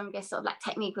strongest sort of like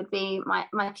technique would be my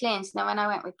clinch. And then when I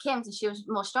went with Kim, so she was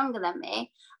more stronger than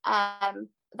me,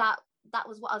 that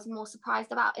was what I was more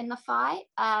surprised about in the fight.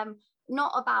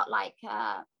 Not about like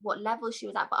what level she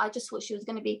was at, but I just thought she was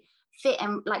going to be fit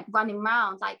and like running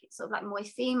round, like sort of like Muay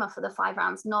Thema for the 5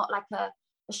 rounds, not like a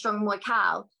strong Muay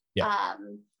Khao. Yeah.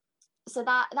 So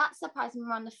that surprised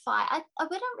me on the fight. I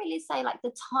wouldn't really say like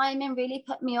the timing really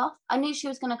put me off. I knew she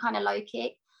was going to kind of low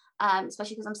kick,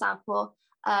 especially because I'm southpaw.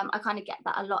 I kind of get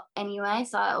that a lot anyway,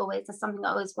 so that's something I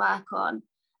always work on.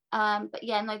 But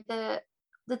yeah, no,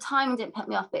 the timing didn't put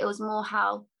me off, but it was more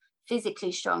how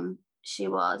physically strong she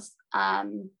was. I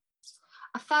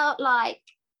felt like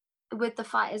with the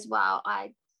fight as well,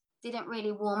 I didn't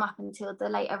really warm up until the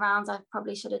later rounds. I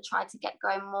probably should have tried to get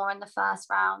going more in the first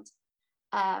round.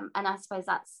 And I suppose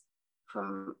that's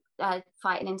from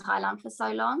fighting in Thailand for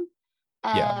so long.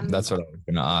 Yeah, that's what I was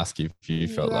going to ask you, if you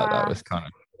felt like that was kind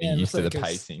of used to the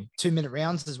pacing. 2-minute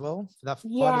rounds as well for that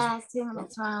fight. Yeah, 2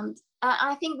 minutes round.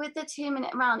 I think with the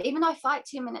 2-minute round, even though I fight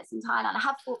 2 minutes in Thailand, I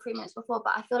have fought 3 minutes before,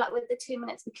 but I feel like with the 2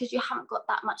 minutes, because you haven't got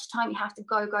that much time, you have to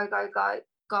go.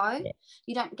 Yeah.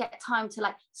 You don't get time to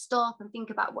like stop and think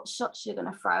about what shots you're going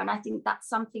to throw. And I think that's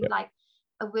something like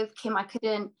with Kim, I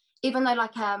couldn't, even though I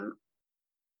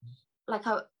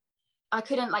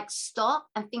couldn't like stop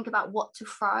and think about what to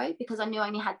throw, because I knew I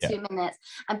only had 2 minutes.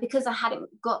 And because I hadn't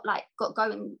got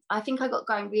going, I think I got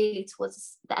going really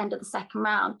towards the end of the second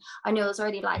round. I knew I was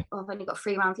already like, I've only got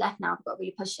 3 rounds left now, I've got to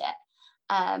really push it.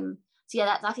 So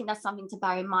yeah, I think that's something to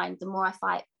bear in mind. The more I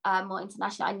fight more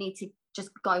international, I need to just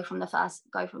go from the first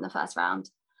round.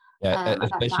 Yeah,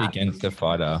 especially against a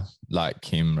fighter like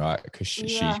Kim, right? Because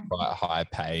she's quite high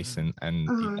pace and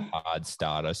a hard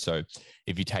starter. So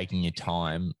if you're taking your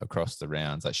time across the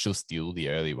rounds, like she'll steal the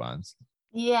early ones.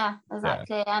 Yeah,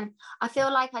 exactly. Yeah. And I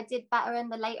feel like I did better in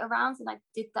the later rounds than I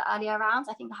did the earlier rounds.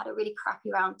 I think I had a really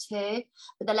crappy round 2,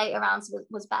 but the later rounds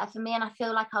was better for me. And I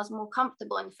feel like I was more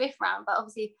comfortable in the 5th round. But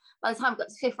obviously, by the time I got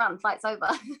to the 5th round, the fight's over.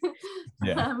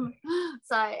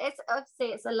 So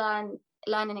it's a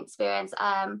learning experience.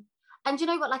 And you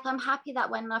know what? Like, I'm happy that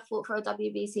when I fought for a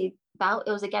WBC belt,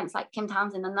 it was against like Kim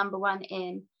Townsend, the number 1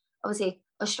 in obviously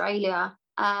Australia.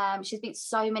 She's beat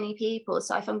so many people.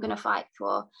 So if I'm going to fight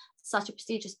for such a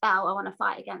prestigious belt, I want to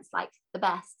fight against like the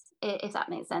best, if that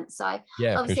makes sense. So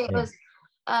obviously it was,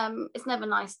 it's never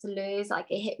nice to lose. Like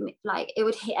it hit me, like it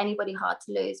would hit anybody hard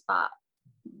to lose. But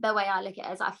the way I look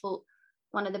at it is I fought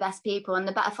one of the best people and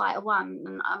the better fighter won.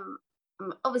 And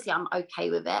obviously I'm okay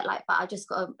with it. Like, but I just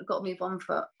got to move on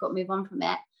from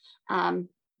it.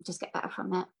 Just get better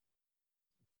from it.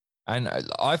 And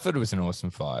I thought it was an awesome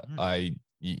fight.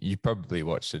 You probably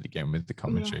watched it again with the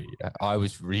commentary. Yeah. I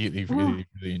was really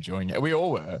enjoying it. We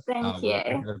all were. Thank you.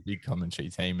 A big commentary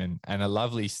team and a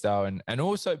lovely style. And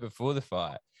also before the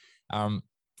fight,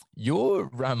 your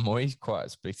Ram Muay is quite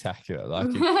spectacular. Like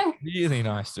it's really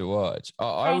nice to watch.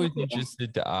 I was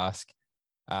interested to ask,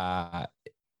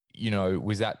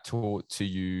 was that taught to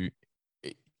you?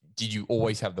 Did you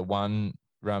always have the one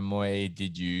Ram Muay?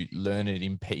 Did you learn it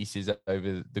in pieces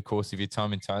over the course of your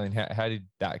time in Thailand? How did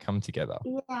that come together?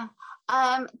 Yeah,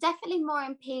 definitely more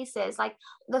in pieces. Like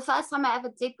the first time I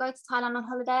ever did go to Thailand on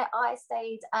holiday, I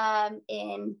stayed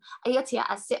in Ayutthaya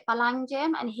at Sit Palang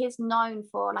gym, and he's known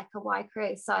for like a wide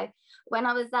career. So when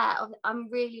I was there, I'm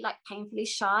really like painfully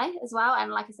shy as well.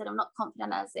 And like I said, I'm not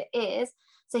confident as it is.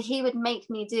 So he would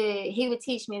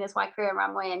teach me this wide career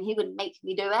Ram Muay, and he would make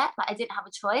me do it. Like I didn't have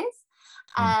a choice.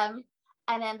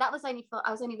 And then I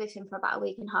was only with him for about a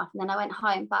week and a half, and then I went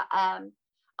home. But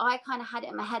I kind of had it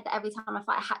in my head that every time I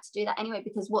fight, I had to do that anyway,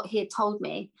 because what he had told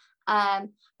me. But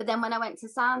then when I went to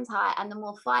Sandhai and the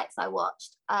more fights I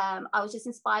watched, I was just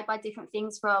inspired by different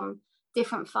things from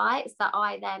different fights that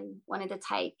I then wanted to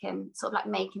take and sort of like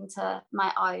make into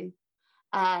my own.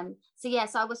 So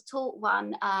I was taught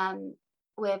one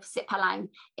with Sit Palang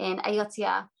in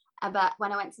Ayutthaya. But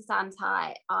when I went to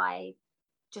Sandhai, I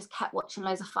just kept watching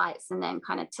loads of fights and then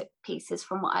kind of took pieces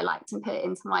from what I liked and put it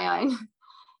into my own.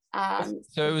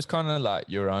 So it was kind of like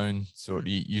your own sort of,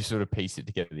 you sort of piece it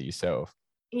together yourself.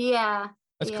 Yeah.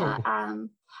 That's cool.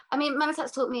 I mean,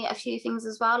 Manitat's taught me a few things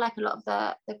as well, like a lot of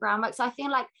the groundwork. So I feel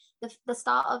like the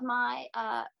start of my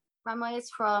Ram Muay is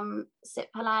from Sit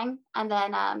Palang, and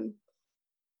then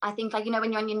I think like,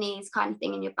 when you're on your knees kind of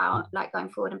thing and you're about like going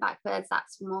forward and backwards,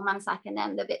 that's more Manitat, and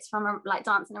then the bits from like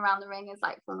dancing around the ring is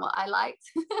like from what I liked.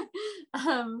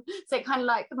 So it kind of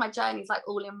like my journey is like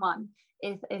all in one,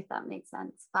 if that makes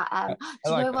sense. But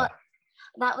do you know what?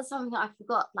 That was something that I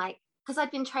forgot, like, because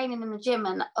I'd been training in the gym,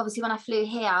 and obviously when I flew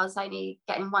here, I was only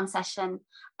getting one session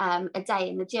a day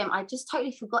in the gym. I just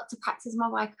totally forgot to practice my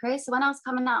wide career. So when I was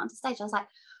coming out onto stage, I was like,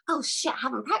 oh shit, I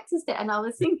haven't practiced it. And I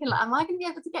was thinking, like, am I going to be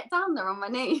able to get down there on my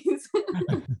knees?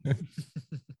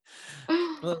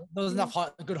 Well, there was enough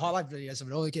good highlight videos of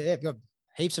it all. Yeah, got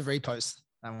heaps of reposts.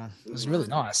 That one. It was really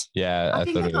nice. Yeah, I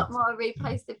think I got more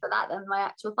reposted for that than my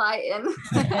actual fighting.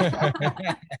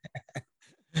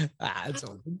 That's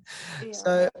all good.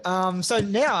 Yeah. So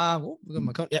now,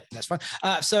 yep, that's fine.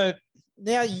 So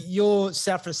now you're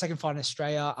set for the second fight in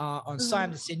Australia on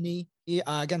Siam to Sydney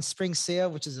against Spring Sear,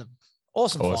 which is an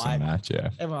awesome fight match.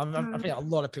 Yeah, I think a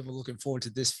lot of people are looking forward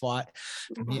to this fight.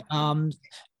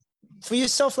 For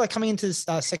yourself, like coming into this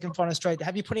second fight in Australia,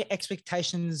 have you put any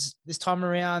expectations this time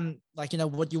around, like, you know,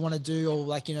 what you want to do, or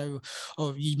like, you know,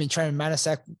 or you've been training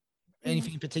Manasak,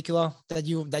 anything in particular that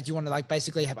you want to, like,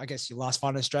 basically have, I guess, your last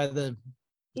fight in Australia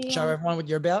to show everyone what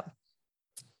you're about?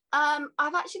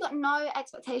 I've actually got no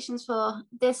expectations for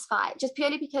this fight, just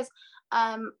purely because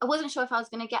I wasn't sure if I was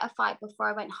going to get a fight before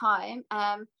I went home.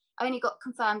 I only got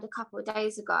confirmed a couple of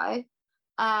days ago,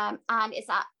 and it's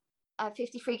at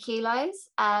 53 kilos.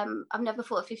 I've never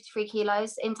fought at 53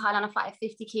 kilos. In Thailand, I fight at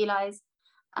 50 kilos.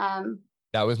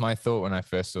 That was my thought when I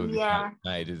first saw the fight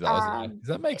made. I was like, does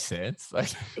that make sense?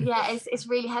 Like, yeah, it's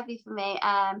really heavy for me.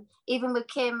 Even with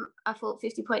Kim, I fought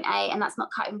 50.8, and that's not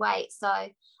cutting weight. So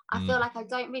I feel like I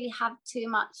don't really have too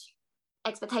much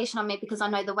expectation on me because I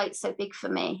know the weight's so big for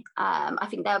me. I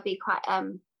think there'll be quite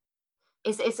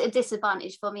it's a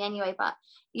disadvantage for me anyway. But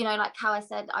you know, like how I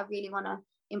said, I really want to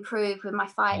improve with my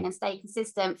fighting and stay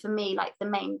consistent. For me, like, the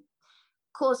main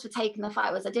cause for taking the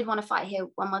fight was I did want to fight here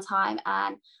one more time,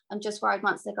 and I'm just worried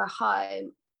once I go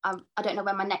home, I don't know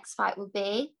when my next fight will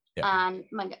be. And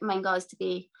my main goal is to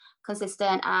be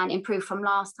consistent and improve from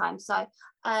last time. So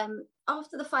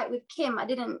after the fight with Kim, I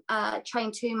didn't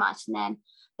train too much, and then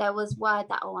there was word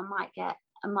that I might get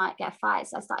a fight,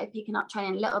 so I started picking up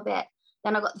training a little bit.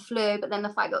 Then I got the flu, but then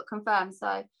the fight got confirmed,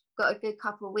 so got a good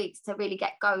couple of weeks to really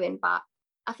get going. But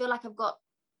I feel like I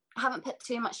haven't put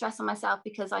too much stress on myself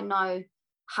because I know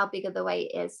how big of the weight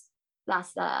is.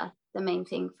 That's the main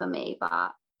thing for me.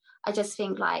 But I just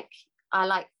think, like, I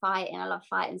like fighting, I love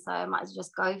fighting, so I might as well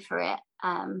just go for it,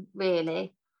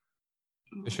 really.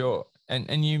 For sure.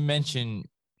 And you mentioned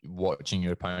watching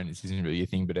your opponents isn't really a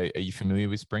thing, but are you familiar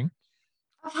with Spring?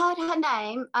 I've heard her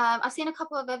name. I've seen a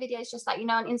couple of her videos, just like, you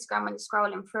know, on Instagram when you're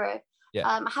scrolling through.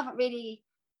 I haven't really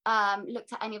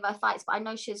looked at any of her fights, but I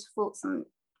know she's fought some.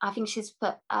 I think she's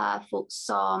fought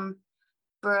Som,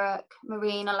 Brooke,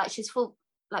 Marina. Like, she's fought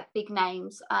like big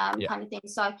names, kind of thing.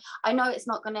 So I know it's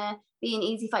not gonna be an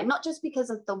easy fight, not just because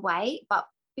of the weight, but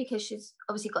because she's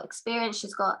obviously got experience.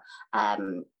 She's got,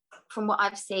 from what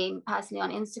I've seen personally on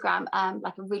Instagram,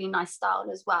 like a really nice style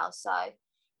as well. So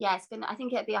yeah, I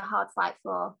think it'd be a hard fight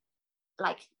for,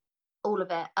 like, all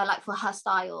of it, like for her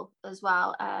style as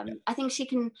well. I think she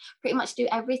can pretty much do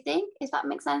everything, if that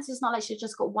makes sense. It's not like she's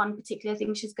just got one particular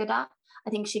thing she's good at. I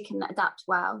think she can adapt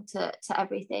well to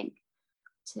everything.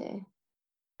 She's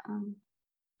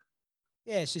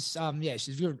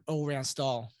good all-round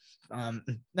style.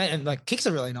 And like kicks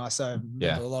are really nice. So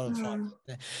a lot of fun.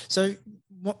 So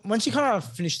once you kind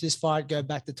of finish this fight, go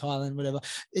back to Thailand, whatever.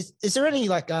 Is there any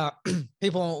like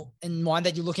people in mind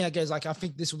that you're looking at, goes like, I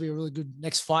think this will be a really good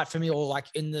next fight for me, or like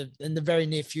in the very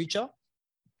near future?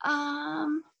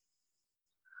 Well,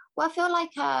 I feel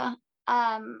like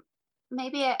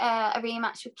maybe a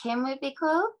rematch with Kim would be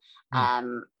cool.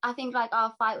 I think like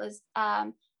our fight was,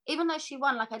 even though she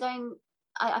won, like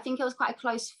I think it was quite a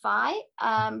close fight.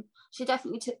 She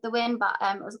definitely took the win, but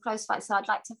it was a close fight. So I'd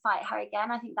like to fight her again.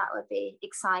 I think that would be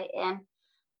exciting.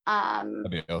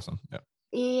 That'd be awesome.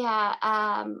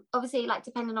 Obviously, like,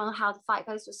 depending on how the fight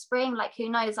goes with Spring, like, who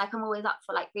knows? Like, I'm always up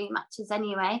for like rematches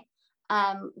anyway,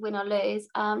 win or lose.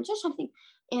 Just trying to think.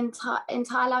 In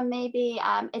Thailand, maybe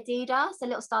Adida, so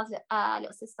Little Star's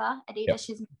little sister, Adida.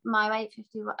 She's my weight,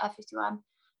 51,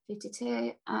 52.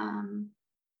 Do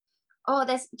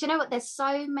you know what? There's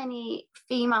so many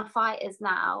female fighters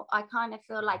now. I kind of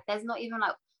feel like there's not even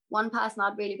like one person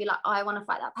I'd really be like, I want to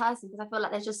fight that person, because I feel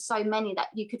like there's just so many that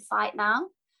you could fight now.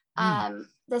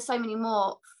 There's so many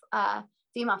more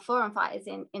female foreign fighters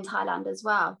in Thailand as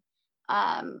well.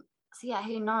 So yeah,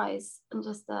 who knows? And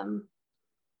just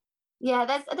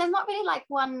there's not really like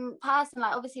one person.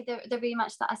 Like, obviously the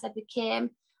rematch that I said with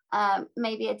Kim,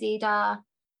 maybe Adida.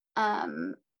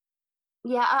 I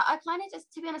kind of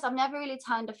just, to be honest, I've never really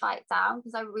turned a fight down,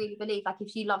 because I really believe, like,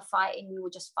 if you love fighting, you will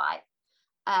just fight.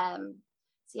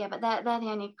 But they're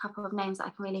the only couple of names that I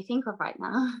can really think of right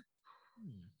now.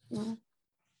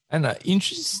 And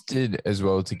interested as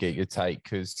well to get your take,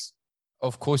 because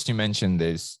of course you mentioned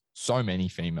there's so many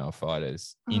female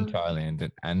fighters in Thailand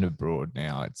and abroad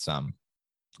now. It's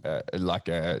like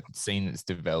a scene that's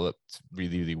developed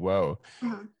really, really well.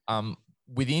 Mm-hmm.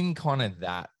 Within kind of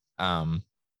that,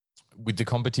 with the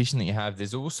competition that you have,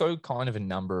 there's also kind of a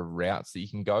number of routes that you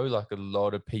can go. Like a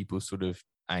lot of people sort of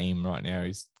aim right now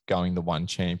is going the one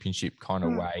championship kind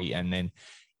of way. And then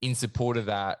in support of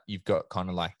that, you've got kind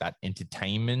of like that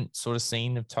entertainment sort of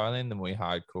scene of Thailand, the Muay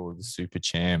Hardcore, the Super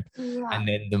Champ, and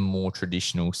then the more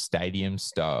traditional stadium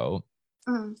style.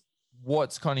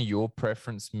 What's kind of your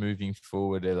preference moving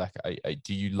forward? Like,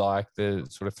 do you like the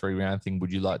sort of 3-round thing?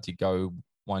 Would you like to go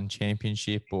one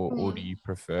championship, or do you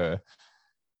prefer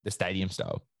the stadium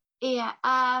style? Yeah,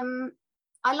 I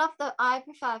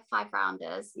prefer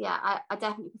 5-rounders. Yeah, I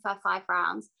definitely prefer 5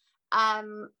 rounds. I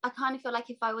kind of feel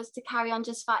like if I was to carry on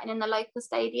just fighting in the local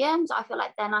stadiums, I feel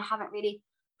like then I haven't really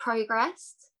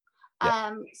progressed.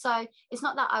 So it's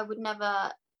not that I would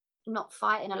never not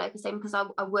fight in a local stadium, because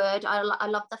I would. I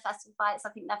love the festival fights.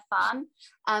 I think they're fun.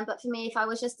 But for me, if I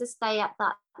was just to stay at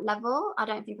that level, I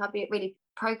don't think I'd be really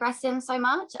progressing so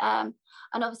much. And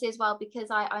obviously as well,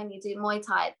 because I only do Muay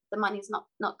Thai, the money's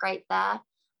not great there.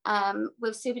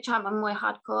 With Super Champ and Muay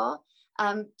Hardcore,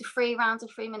 the 3 rounds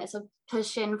of 3 minutes of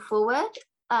pushing forward,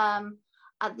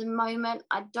 at the moment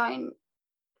I don't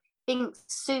think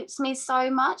suits me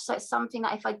so much. So it's something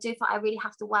that if I do fight, I really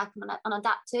have to work on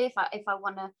adapt to if I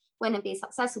want to win and be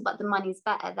successful, but the money's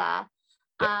better there.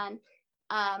 And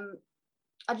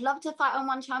I'd love to fight on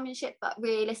one championship, but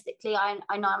realistically I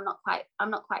know I'm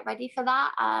not quite ready for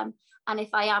that. And if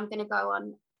I am going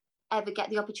to ever get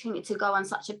the opportunity to go on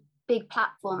such a big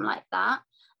platform like that,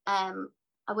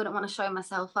 I wouldn't want to show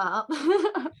myself up.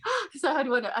 So I'd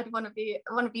want to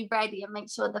be ready and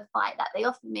make sure the fight that they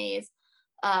offer me is,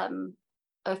 or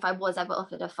if I was ever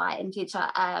offered a fight in future,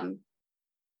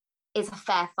 is a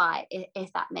fair fight,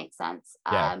 if that makes sense.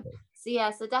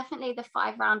 So definitely the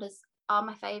 5-rounders are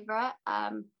my favorite.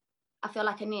 I feel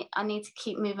like I need to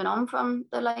keep moving on from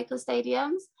the local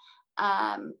stadiums,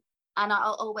 and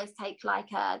I'll always take like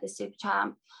the Super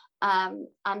Champ, and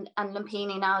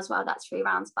Lumpini now as well. That's 3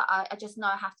 rounds, but I just know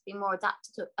I have to be more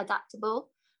adaptable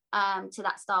to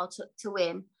that style to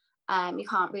win. You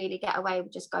can't really get away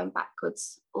with just going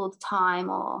backwards all the time,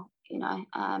 or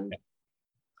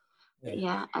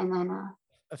and then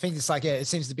I think it's like, it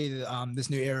seems to be this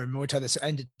new era in Muay Thai, this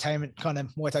entertainment kind of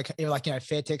Muay Thai, like,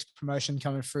 Fairtex promotion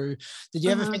coming through. Did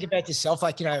you ever think about yourself,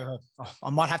 like, I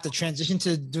might have to transition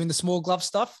to doing the small glove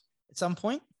stuff at some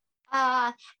point?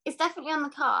 It's definitely on the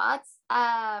cards.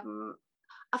 I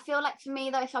feel like for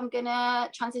me though, if I'm gonna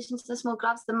transition to the small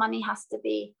gloves, the money has to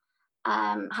be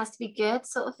good,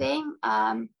 sort of thing.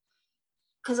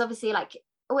 Because obviously, like,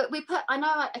 I know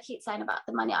I keep saying about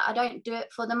the money. I don't do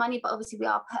it for the money, but obviously we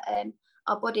are putting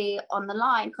our body on the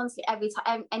line constantly. Every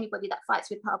time anybody that fights,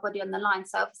 we put our body on the line.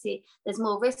 So obviously there's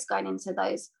more risk going into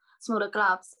those smaller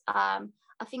gloves.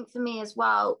 I think for me as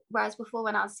well, whereas before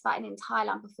when I was fighting in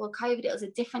Thailand before COVID, it was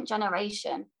a different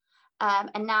generation.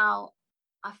 And now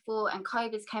I fought and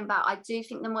COVID's came about. I do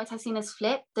think the Muay Thai scene has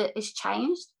flipped, that it's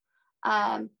changed.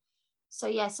 So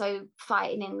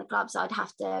fighting in the gloves, I'd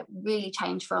have to really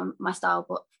change from my style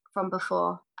from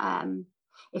before,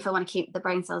 if I want to keep the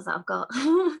brain cells that I've got.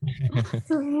 I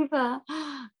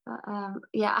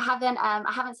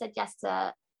haven't said yes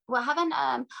to. Well, I've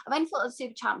only fought a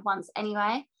Super Champ once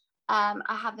anyway. I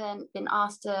haven't been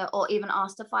asked to, or even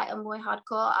asked to fight on Muay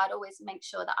Hardcore. I'd always make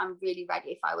sure that I'm really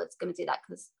ready if I was going to do that,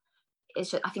 because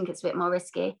I think it's a bit more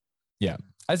risky. Yeah.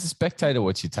 As a spectator,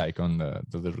 what's your take on the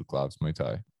little gloves Muay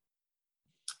Thai?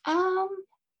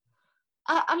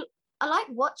 I like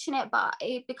watching it, but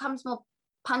it becomes more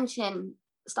punching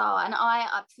style. And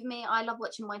for me, I love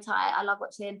watching Muay Thai. I love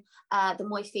watching the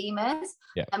Muay Femurs.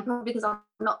 Yeah. And probably because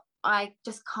I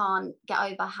just can't get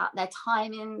over how their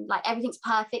timing, like everything's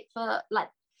perfect for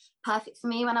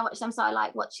me when I watch them. So I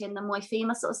like watching the Muay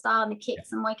Femur sort of style and the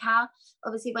kicks and Muay Khao.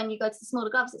 Obviously, when you go to the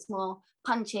smaller gloves, it's more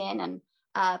punching and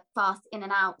fast in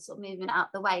and out, sort of moving out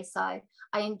the way. So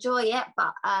I enjoy it,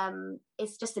 but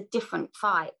it's just a different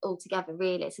fight altogether,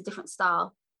 really. It's a different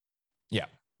style. Yeah.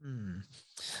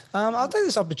 I'll take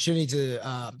this opportunity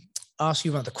to ask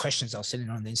you one of the questions I was sitting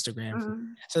on the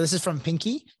Instagram. So this is from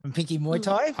Pinky Muay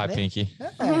Thai. Hi, Pinky.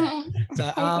 Yeah.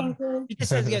 So he just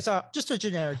says, so just a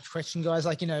generic question, guys.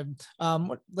 Like,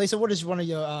 Lisa, what is one of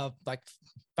your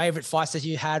favorite fights that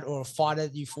you had, or a fighter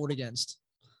that you fought against?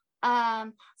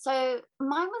 So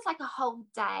mine was like a whole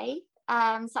day.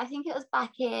 So I think it was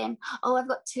back in. I've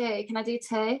got 2. Can I do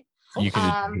 2? You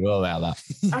can well allow that.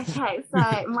 Okay,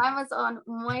 so mine was on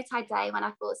Muay Thai Day when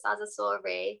I fought Saza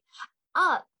Sori.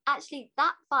 Actually,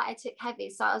 that fight I took heavy.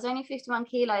 So I was only 51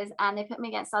 kilos and they put me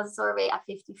against Saza Sori at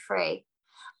 53.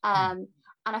 And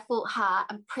and I fought her.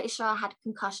 I'm pretty sure I had a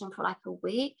concussion for like a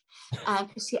week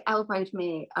because she elbowed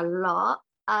me a lot.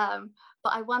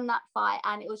 But I won that fight,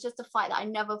 and it was just a fight that I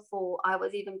never thought I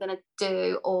was even going to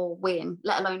do or win,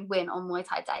 let alone win on Muay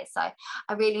Thai Day. So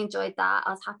I really enjoyed that. I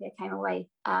was happy I came away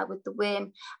with the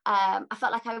win. I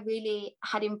felt like I really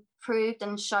had improved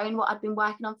and shown what I'd been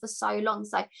working on for so long.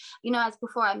 So, you know, as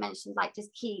before I mentioned, like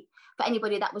just keep, for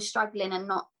anybody that was struggling and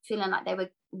not feeling like they were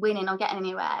winning or getting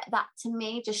anywhere, that to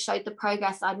me just showed the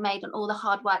progress I'd made and all the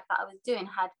hard work that I was doing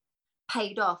had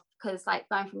paid off. Because like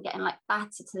going from getting like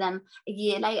battered to then a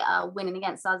year later winning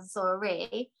against Zaza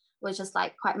Soeri was just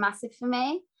like quite massive for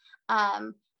me.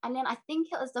 And then I think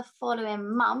it was the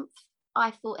following month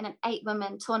I fought in an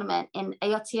 8-woman tournament in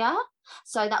Ayutthaya.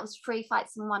 So that was 3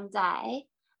 fights in one day.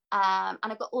 And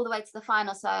I got all the way to the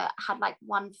final. So I had like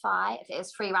one fight. If it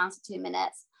was 3 rounds of 2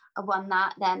 minutes, I won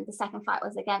that. Then the second fight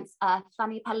was against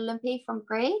Fanny Pellimpi from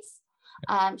Greece.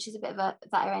 She's a bit of a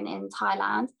veteran in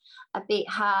Thailand. I beat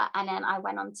her, and then I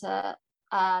went on to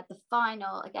the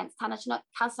final against Tana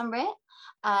Khasamrit.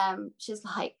 She's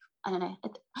like, I don't know,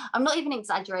 I'm not even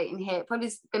exaggerating here. Probably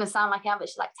going to sound like I am, but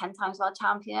she's like 10 times world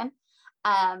champion.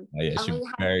 She's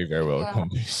very, very well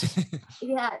accomplished.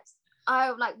 Yeah,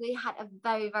 we had a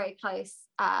very, very close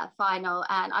final,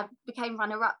 and I became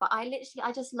runner-up. But I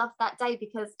just loved that day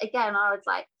because again, I was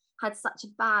like, had such a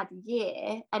bad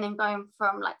year, and then going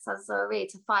from like Zaza Soeri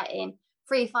to fighting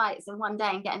 3 fights in one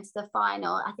day and getting to the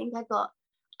final. I think I got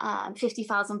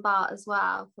 50,000 baht as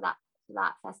well for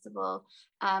that festival.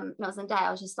 Northern Day, I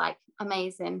was just like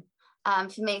amazing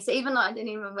for me. So even though I didn't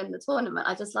even win the tournament,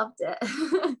 I just loved it.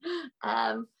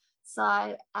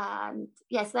 So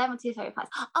they're my 2 favorite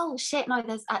fights. Oh shit, no,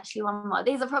 there's actually one more.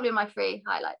 These are probably my 3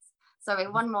 highlights. Sorry,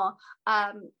 one more.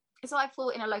 So I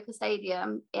fought in a local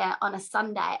stadium on a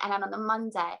Sunday, and then on the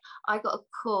Monday I got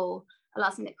a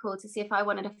last minute call to see if I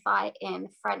wanted to fight in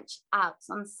French Alps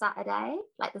on Saturday,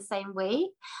 like the same week,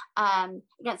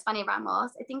 against Fanny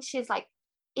Ramos. I think she's like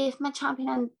IFMA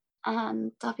champion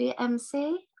and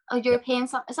WMC or European,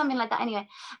 something like that anyway,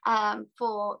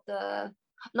 for the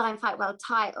Lion Fight World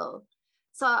title.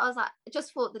 So I was like, I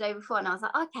just fought the day before, and I was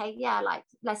like, okay, yeah, like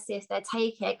let's see if they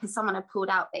take it, because someone had pulled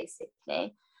out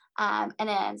basically. And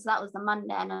then so that was the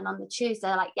Monday, and then on the Tuesday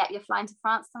they're like, yeah, you're flying to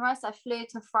France tomorrow. So I flew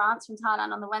to France from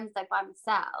Thailand on the Wednesday by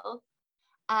myself.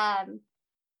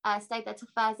 I stayed there till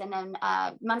Thursday, and then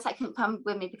Manasek couldn't come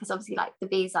with me because obviously like the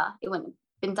visa, it wouldn't have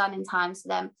been done in time. So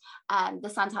then the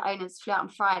Santa owners flew out on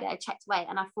Friday. I checked weight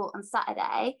and I fought on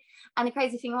Saturday. And the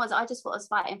crazy thing was, I just thought I was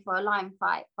fighting for a Lion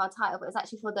Fight for a title, but it was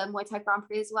actually for the Muay Thai Grand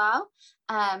Prix as well.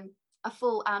 I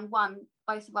fought and won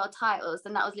both world titles,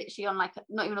 and that was literally on like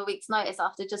not even a week's notice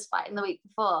after just fighting the week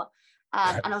before,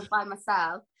 and I was by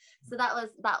myself. So that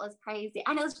was crazy,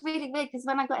 and it was really weird because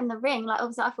when I got in the ring, like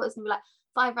obviously I thought it was gonna be like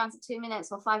 5 rounds of 2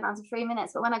 minutes or 5 rounds of 3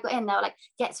 minutes, but when I got in, they were like,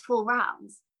 gets 4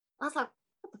 rounds. I was like,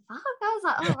 what the fuck? I was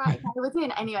like, oh right, okay, we're doing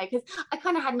it anyway, because I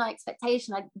kind of had no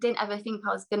expectation. I didn't ever think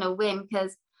I was gonna win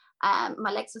because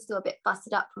my legs were still a bit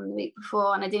busted up from the week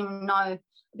before, and I didn't even know I'd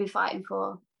be fighting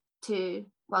for 2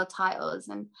 world titles,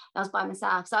 and I was by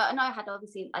myself. So I know I had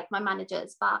obviously like my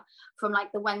managers, but from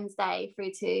like the Wednesday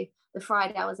through to the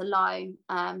Friday I was alone,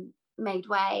 made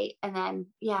weight, and then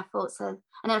fought. So and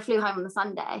then I flew home on the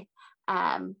Sunday,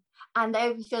 and they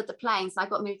overfilled the plane, so I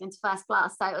got moved into first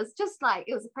class. So it was just like,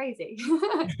 it was crazy.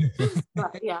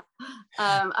 But yeah,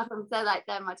 I can say like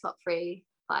they're my top 3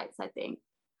 fights, I think.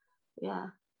 Yeah.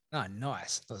 Oh,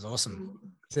 nice. That was awesome.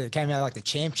 So it came out like the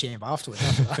champ afterwards.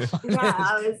 Yeah,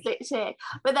 I was literally.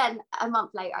 But then a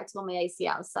month later, I tore my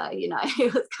ACL. So, you know,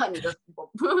 it was kind of just.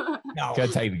 No. Gotta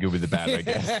take the good with the bad, I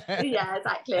guess. Yeah,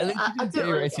 exactly. At least you did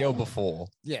your ACL before.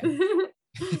 Yeah.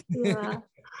 Yeah.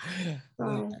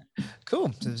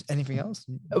 Cool. So anything else?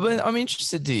 Well, I'm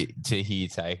interested to hear your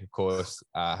take. Of course,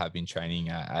 have been training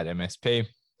at MSP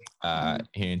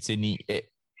here in Sydney.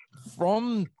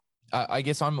 I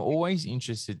guess I'm always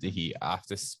interested to hear,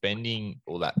 after spending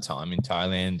all that time in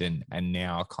Thailand and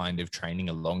now kind of training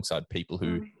alongside people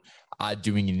who are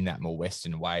doing it in that more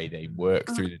Western way. They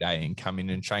work through the day and come in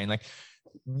and train. Like,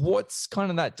 what's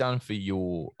kind of that done for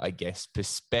your, I guess,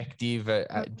 perspective?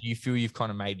 Do you feel you've kind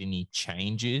of made any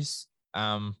changes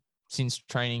since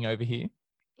training over here?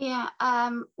 Yeah.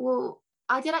 Well,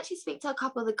 I did actually speak to a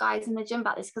couple of the guys in the gym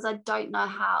about this, because I don't know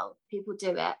how people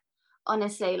do it.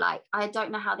 Honestly, like I don't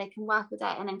know how they can work with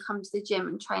it and then come to the gym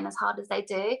and train as hard as they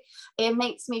do. It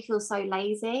makes me feel so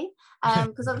lazy,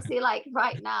 because obviously like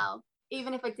right now,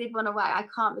 even if I did want to work, I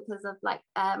can't because of like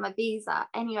my visa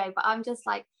anyway. But I'm just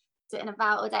like sitting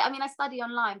about all day. I mean, I study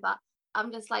online, but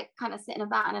I'm just like kind of sitting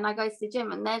about, and then I go to the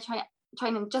gym and they're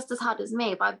training just as hard as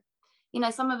me. But you know,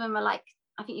 some of them are like,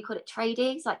 I think you call it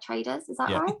tradies, like traders. Is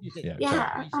that right?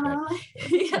 Yeah. And I'm like,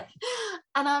 yeah.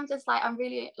 And I'm just like, I'm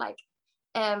really like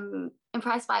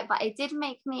impressed by it. But it did not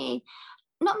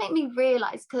make me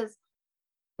realize, because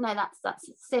no, that's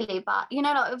silly. But you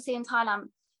know, like obviously in Thailand,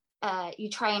 you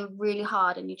train really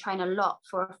hard and you train a lot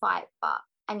for a fight,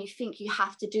 and you think you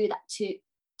have to do that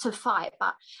to fight.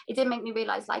 But it did make me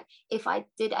realize, like, if I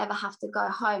did ever have to go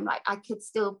home, like I could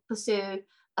still pursue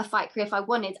a fight career if I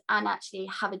wanted and actually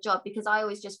have a job, because I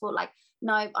always just thought like,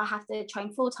 no, I have to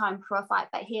train full-time for a fight.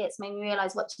 But here it's made me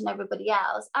realize, watching everybody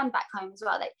else and back home as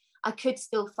well, that I could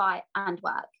still fight and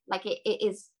work. Like it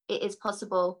is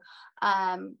possible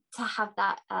to have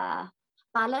that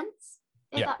balance,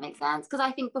 if that makes sense. Because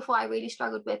I think before I really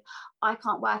struggled with, I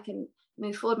can't work and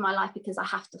move forward in my life because I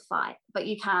have to fight, but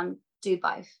you can do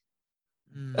both.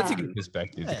 That's a good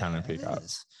perspective to kind of pick up.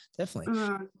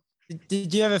 Definitely.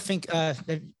 Did you ever think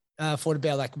thought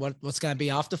about like what's going to be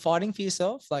after fighting for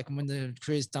yourself, like when the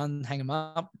career's done, hang them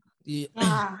up?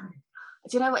 Yeah.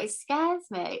 Do you know what? It scares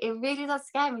me. It really does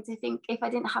scare me to think, if I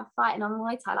didn't have fighting on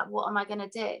Muay Thai, like what am I going to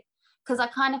do? Because I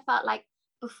kind of felt like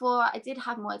before I did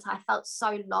have Muay Thai, I felt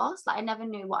so lost. Like I never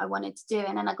knew what I wanted to do.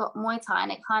 And then I got Muay Thai,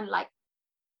 and it kind of like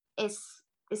it's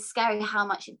scary how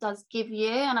much it does give you.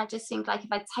 And I just think, like,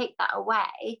 if I take that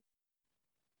away,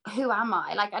 who am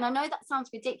I? Like, and I know that sounds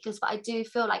ridiculous, but I do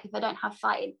feel like if I don't have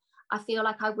fighting, I feel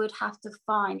like I would have to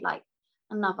find like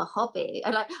another hobby.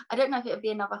 And like, I don't know if it would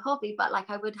be another hobby, but like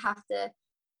I would have to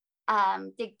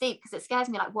dig deep, because it scares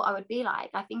me like what I would be like.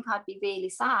 I think I'd be really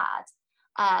sad.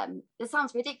 It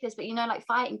sounds ridiculous, but you know, like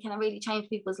fighting can really change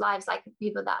people's lives, like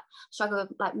people that struggle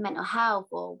with like mental health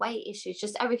or weight issues,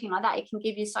 just everything like that. It can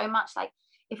give you so much. Like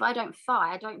if I don't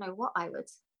fight, I don't know what I would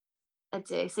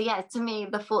do. So yeah, to me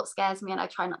the thought scares me, and I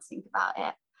try not to think about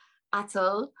it at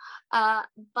all.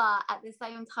 But at the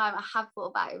same time, I have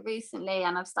thought about it recently,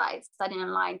 and I've started studying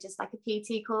online, just like a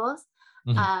PT course,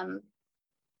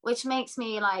 which makes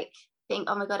me like think,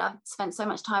 oh my god, I've spent so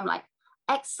much time like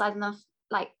exercising,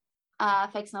 like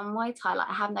focusing on Muay Thai, like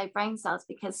I have no brain cells,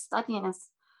 because studying is,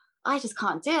 I just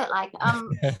can't do it. Like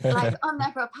like on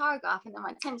there for a paragraph and then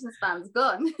my attention span's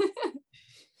gone.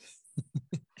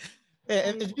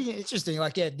 Yeah, it's been interesting.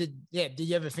 Like, did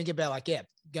you ever think about like,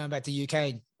 going back to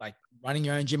UK, like running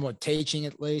your own gym or teaching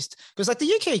at least? Because like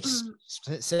the UK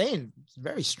scene is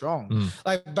very strong.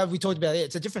 Like, but we talked about it.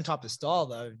 It's a different type of style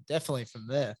though, definitely from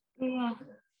there. Yeah.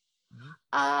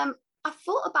 I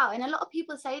thought about it, and a lot of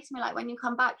people say to me, like, when you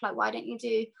come back, like, why don't you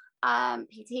do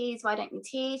PTs? Why don't you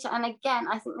teach? And again,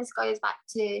 I think this goes back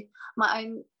to my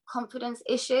own confidence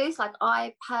issues. Like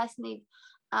I personally,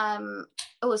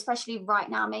 especially right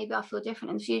now, maybe I feel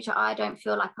different in the future. I don't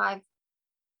feel like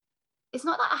it's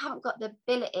not that I haven't got the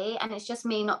ability, and it's just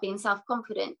me not being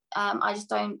self-confident. I just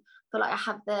don't feel like I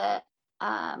have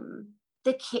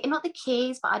not the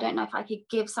keys, but I don't know if I could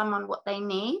give someone what they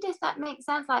need, if that makes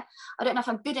sense. Like I don't know if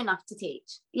I'm good enough to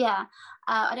teach.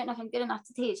 I don't know if I'm good enough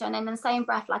to teach. And in the same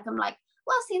breath, like I'm like,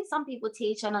 well, I've seen some people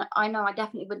teach, and I know I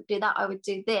definitely wouldn't do that. I would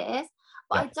do this,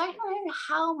 but I don't know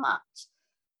how much.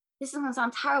 This is going to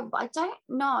sound terrible, but I don't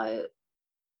know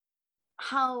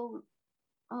how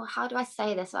do I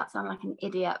say this without sounding like an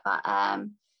idiot? But I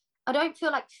don't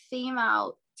feel like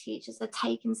female teachers are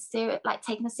taken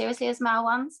as seriously as male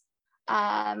ones,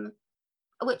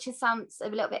 which sounds a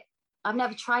little bit. I've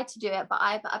never tried to do it, but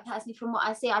I personally, from what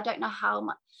I see, I don't know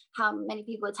how many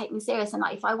people would take me serious. And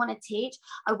like, if I want to teach,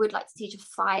 I would like to teach a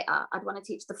fighter. I'd want to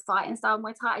teach the fighting style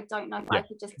Muay Thai. I don't know if I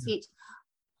could just teach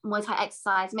Muay Thai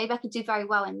exercise. Maybe I could do very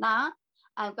well in that,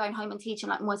 going home and teaching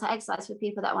like Muay Thai exercise for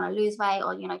people that want to lose weight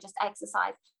or, you know, just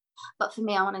exercise. But for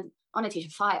me, I want to teach a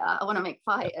fighter. I want to make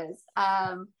fighters.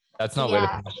 That's not where the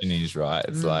passion is, right?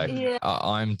 It's like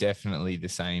I'm definitely the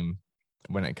same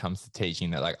when it comes to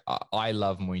teaching. That like I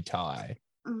love Muay Thai.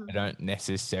 I don't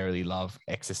necessarily love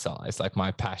exercise. Like my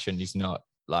passion is not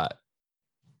like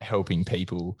helping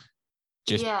people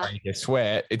just break a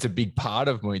sweat. It's a big part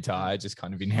of Muay Thai, just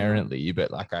kind of inherently. But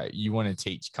like you want to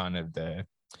teach kind of the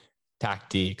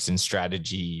tactics and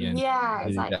strategy and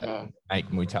exactly make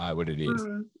Muay Thai what it is.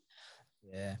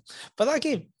 Yeah, but like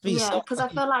because I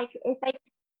feel like if they,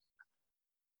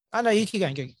 I know you keep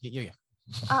going. You.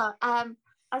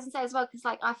 I was gonna say as well, because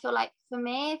like I feel like for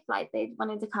me, if like they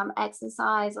wanted to come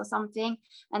exercise or something,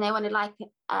 and they wanted like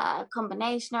a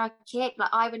combination or a kick,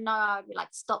 like I would know, I would be like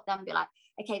stop them and be like,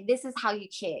 okay, this is how you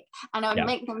kick, and I would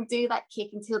make them do that kick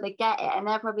until they get it, and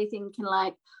they're probably thinking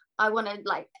like, I want to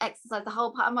like exercise the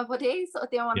whole part of my body sort of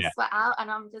thing. I want to sweat out,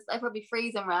 and I probably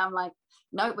freezing where I'm like,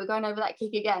 nope, we're going over that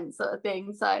kick again sort of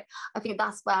thing. So I think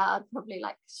that's where I'd probably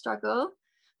like struggle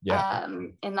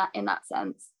in that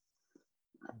sense.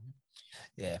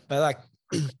 Yeah, but like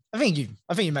I think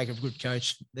you make a good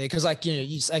coach there because, like, you know,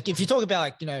 if you talk about,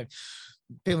 like, you know,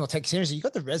 people not take it seriously, you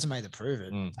got the resume to prove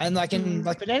it. And like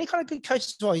but any kind of good coach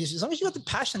as well, as long as you got the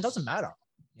passion, it doesn't matter.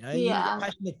 You know, you got the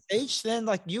passion to teach, then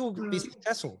like you'll be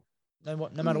successful no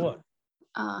matter what.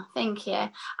 Oh, thank you.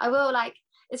 I will, like,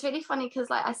 it's really funny because,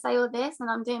 like, I say all this and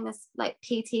I'm doing this like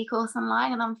PT course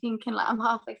online and I'm thinking, like, I'm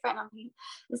halfway through and I'm thinking,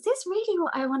 is this really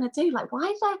what I want to do? Like, if I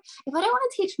don't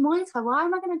want to teach Muay Thai, why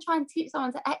am I going to try and teach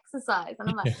someone to exercise? And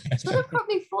I'm like, should have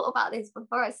probably thought about this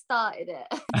before I started it.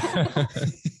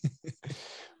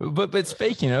 But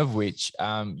speaking of which,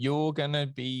 you're going to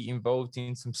be involved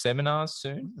in some seminars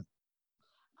soon?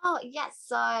 Oh, yes.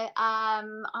 So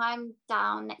I'm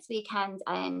down next weekend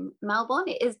in Melbourne.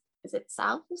 Is it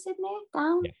south of Sydney?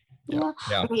 Down? Yeah.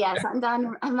 So I'm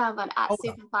down in Melbourne at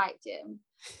Super Fight Gym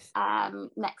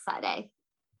next Saturday.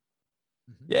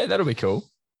 Yeah, that'll be cool.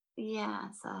 Yeah.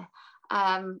 So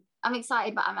I'm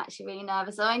excited, but I'm actually really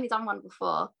nervous. I've only done one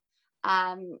before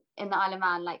in the Isle of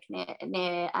Man, like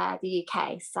near the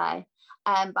UK. So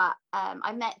but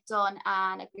I met Don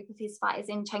and a group of his fighters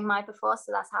in Chiang Mai before,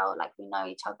 so that's how, like, we know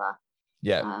each other.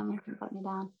 Yeah. He put me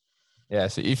down. Yeah,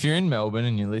 so if you're in Melbourne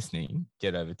and you're listening,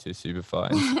 get over to Super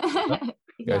Fight.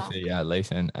 Go see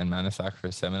Lisa and Manasak for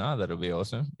a seminar. That'll be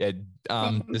awesome. Yeah,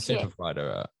 the Super Fight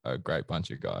are a great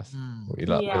bunch of guys. We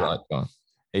like Don.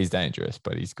 He's dangerous,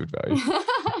 but he's good value.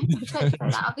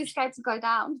 I'll be scared to go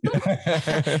down.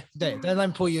 Don't let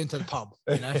him pull you into the pub,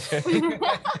 you know.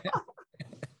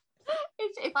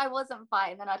 If I wasn't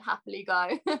fighting, then I'd happily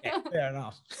go. Fair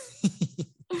enough.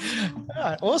 All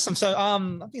right, awesome. So I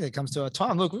think that comes to our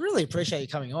time. Look, we really appreciate you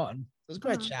coming on. It was a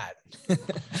great chat.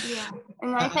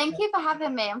 No, thank you for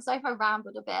having me. I'm sorry if I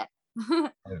rambled a bit.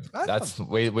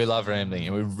 We love rambling,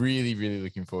 and we're really, really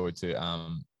looking forward to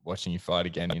watching you fight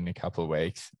again in a couple of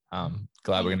weeks.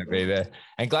 Glad we're going to be there,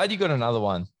 and glad you got another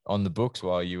one on the books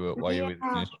while you were in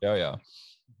Australia.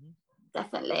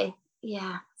 Definitely,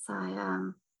 yeah.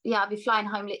 So I'll be flying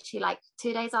home literally like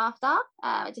 2 days after.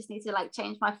 I just need to like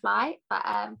change my flight, but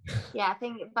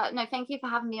thank you for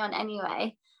having me on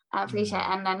anyway. I appreciate it,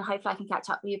 and then hopefully I can catch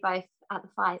up with you both at the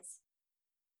fights.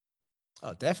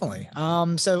 Oh, definitely.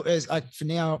 So is like for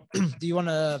now, do you want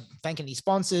to thank any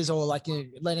sponsors or like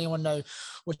let anyone know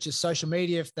what's your social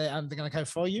media if they're going to come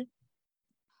follow you?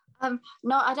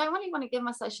 No, I don't really want to give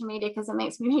my social media because it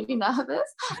makes me really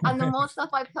nervous. And the more stuff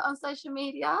I put on social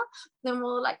media, the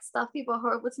more like stuff people are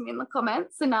horrible to me in the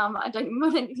comments. So now I don't even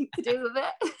want anything to do with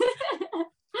it.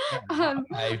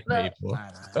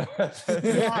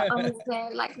 Yeah, honestly,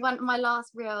 like my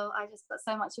last reel, I just got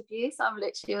so much abuse. I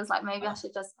literally was like, maybe I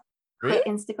should just quit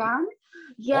Instagram.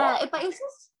 Yeah, but it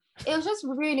was just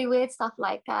really weird stuff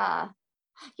like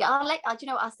do you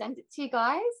know what, I'll send it to you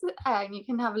guys and you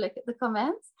can have a look at the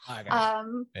comments. But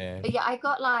yeah, I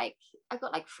got like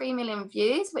 3 million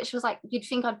views, which was like you'd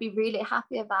think I'd be really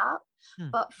happy about,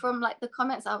 but from like the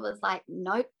comments I was like,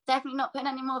 nope, definitely not putting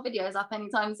any more videos up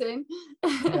anytime soon.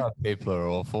 People are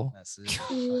awful. That's it.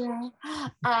 Yeah.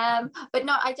 But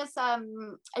no, I just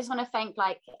want to thank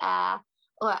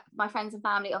my friends and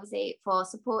family, obviously, for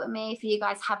supporting me, for you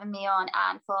guys having me on,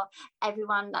 and for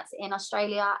everyone that's in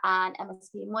Australia and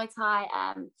MSP Muay Thai,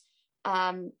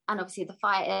 and obviously the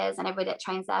fighters and everybody that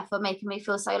trains there for making me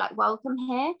feel so like welcome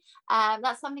here.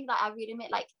 That's something that I really admit,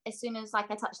 like as soon as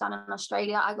like I touched down in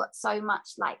Australia, I got so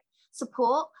much like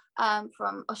support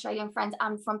from Australian friends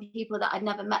and from people that I'd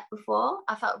never met before.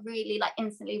 I felt really like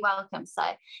instantly welcome. So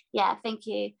yeah, thank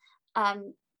you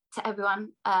to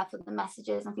everyone for the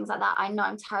messages and things like that. I know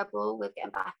I'm terrible with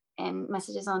getting back in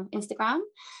messages on Instagram.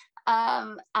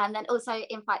 And then also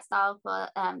in Fight Style for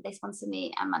they sponsor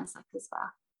me and Manasak as well.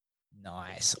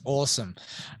 Nice. Awesome.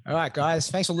 All right,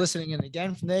 guys. Thanks for listening. And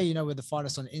again, from there, where to find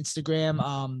us on Instagram.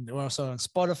 We're also on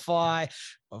Spotify.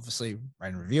 Obviously, rate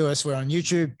and review us. We're on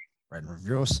YouTube. Rate and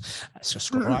review us.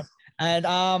 Subscribe. And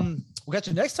we'll catch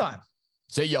you next time.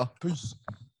 See ya. Peace.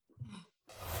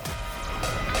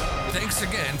 Thanks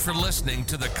again for listening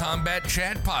to the Combat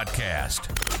Chat Podcast.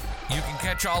 You can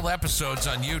catch all episodes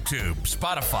on YouTube,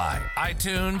 Spotify,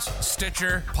 iTunes,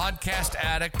 Stitcher, Podcast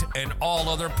Addict, and all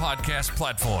other podcast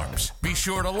platforms. Be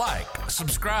sure to like,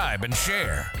 subscribe, and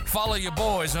share. Follow your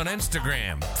boys on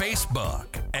Instagram, Facebook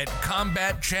at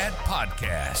Combat Chat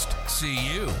Podcast.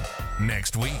 See you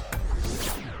next week.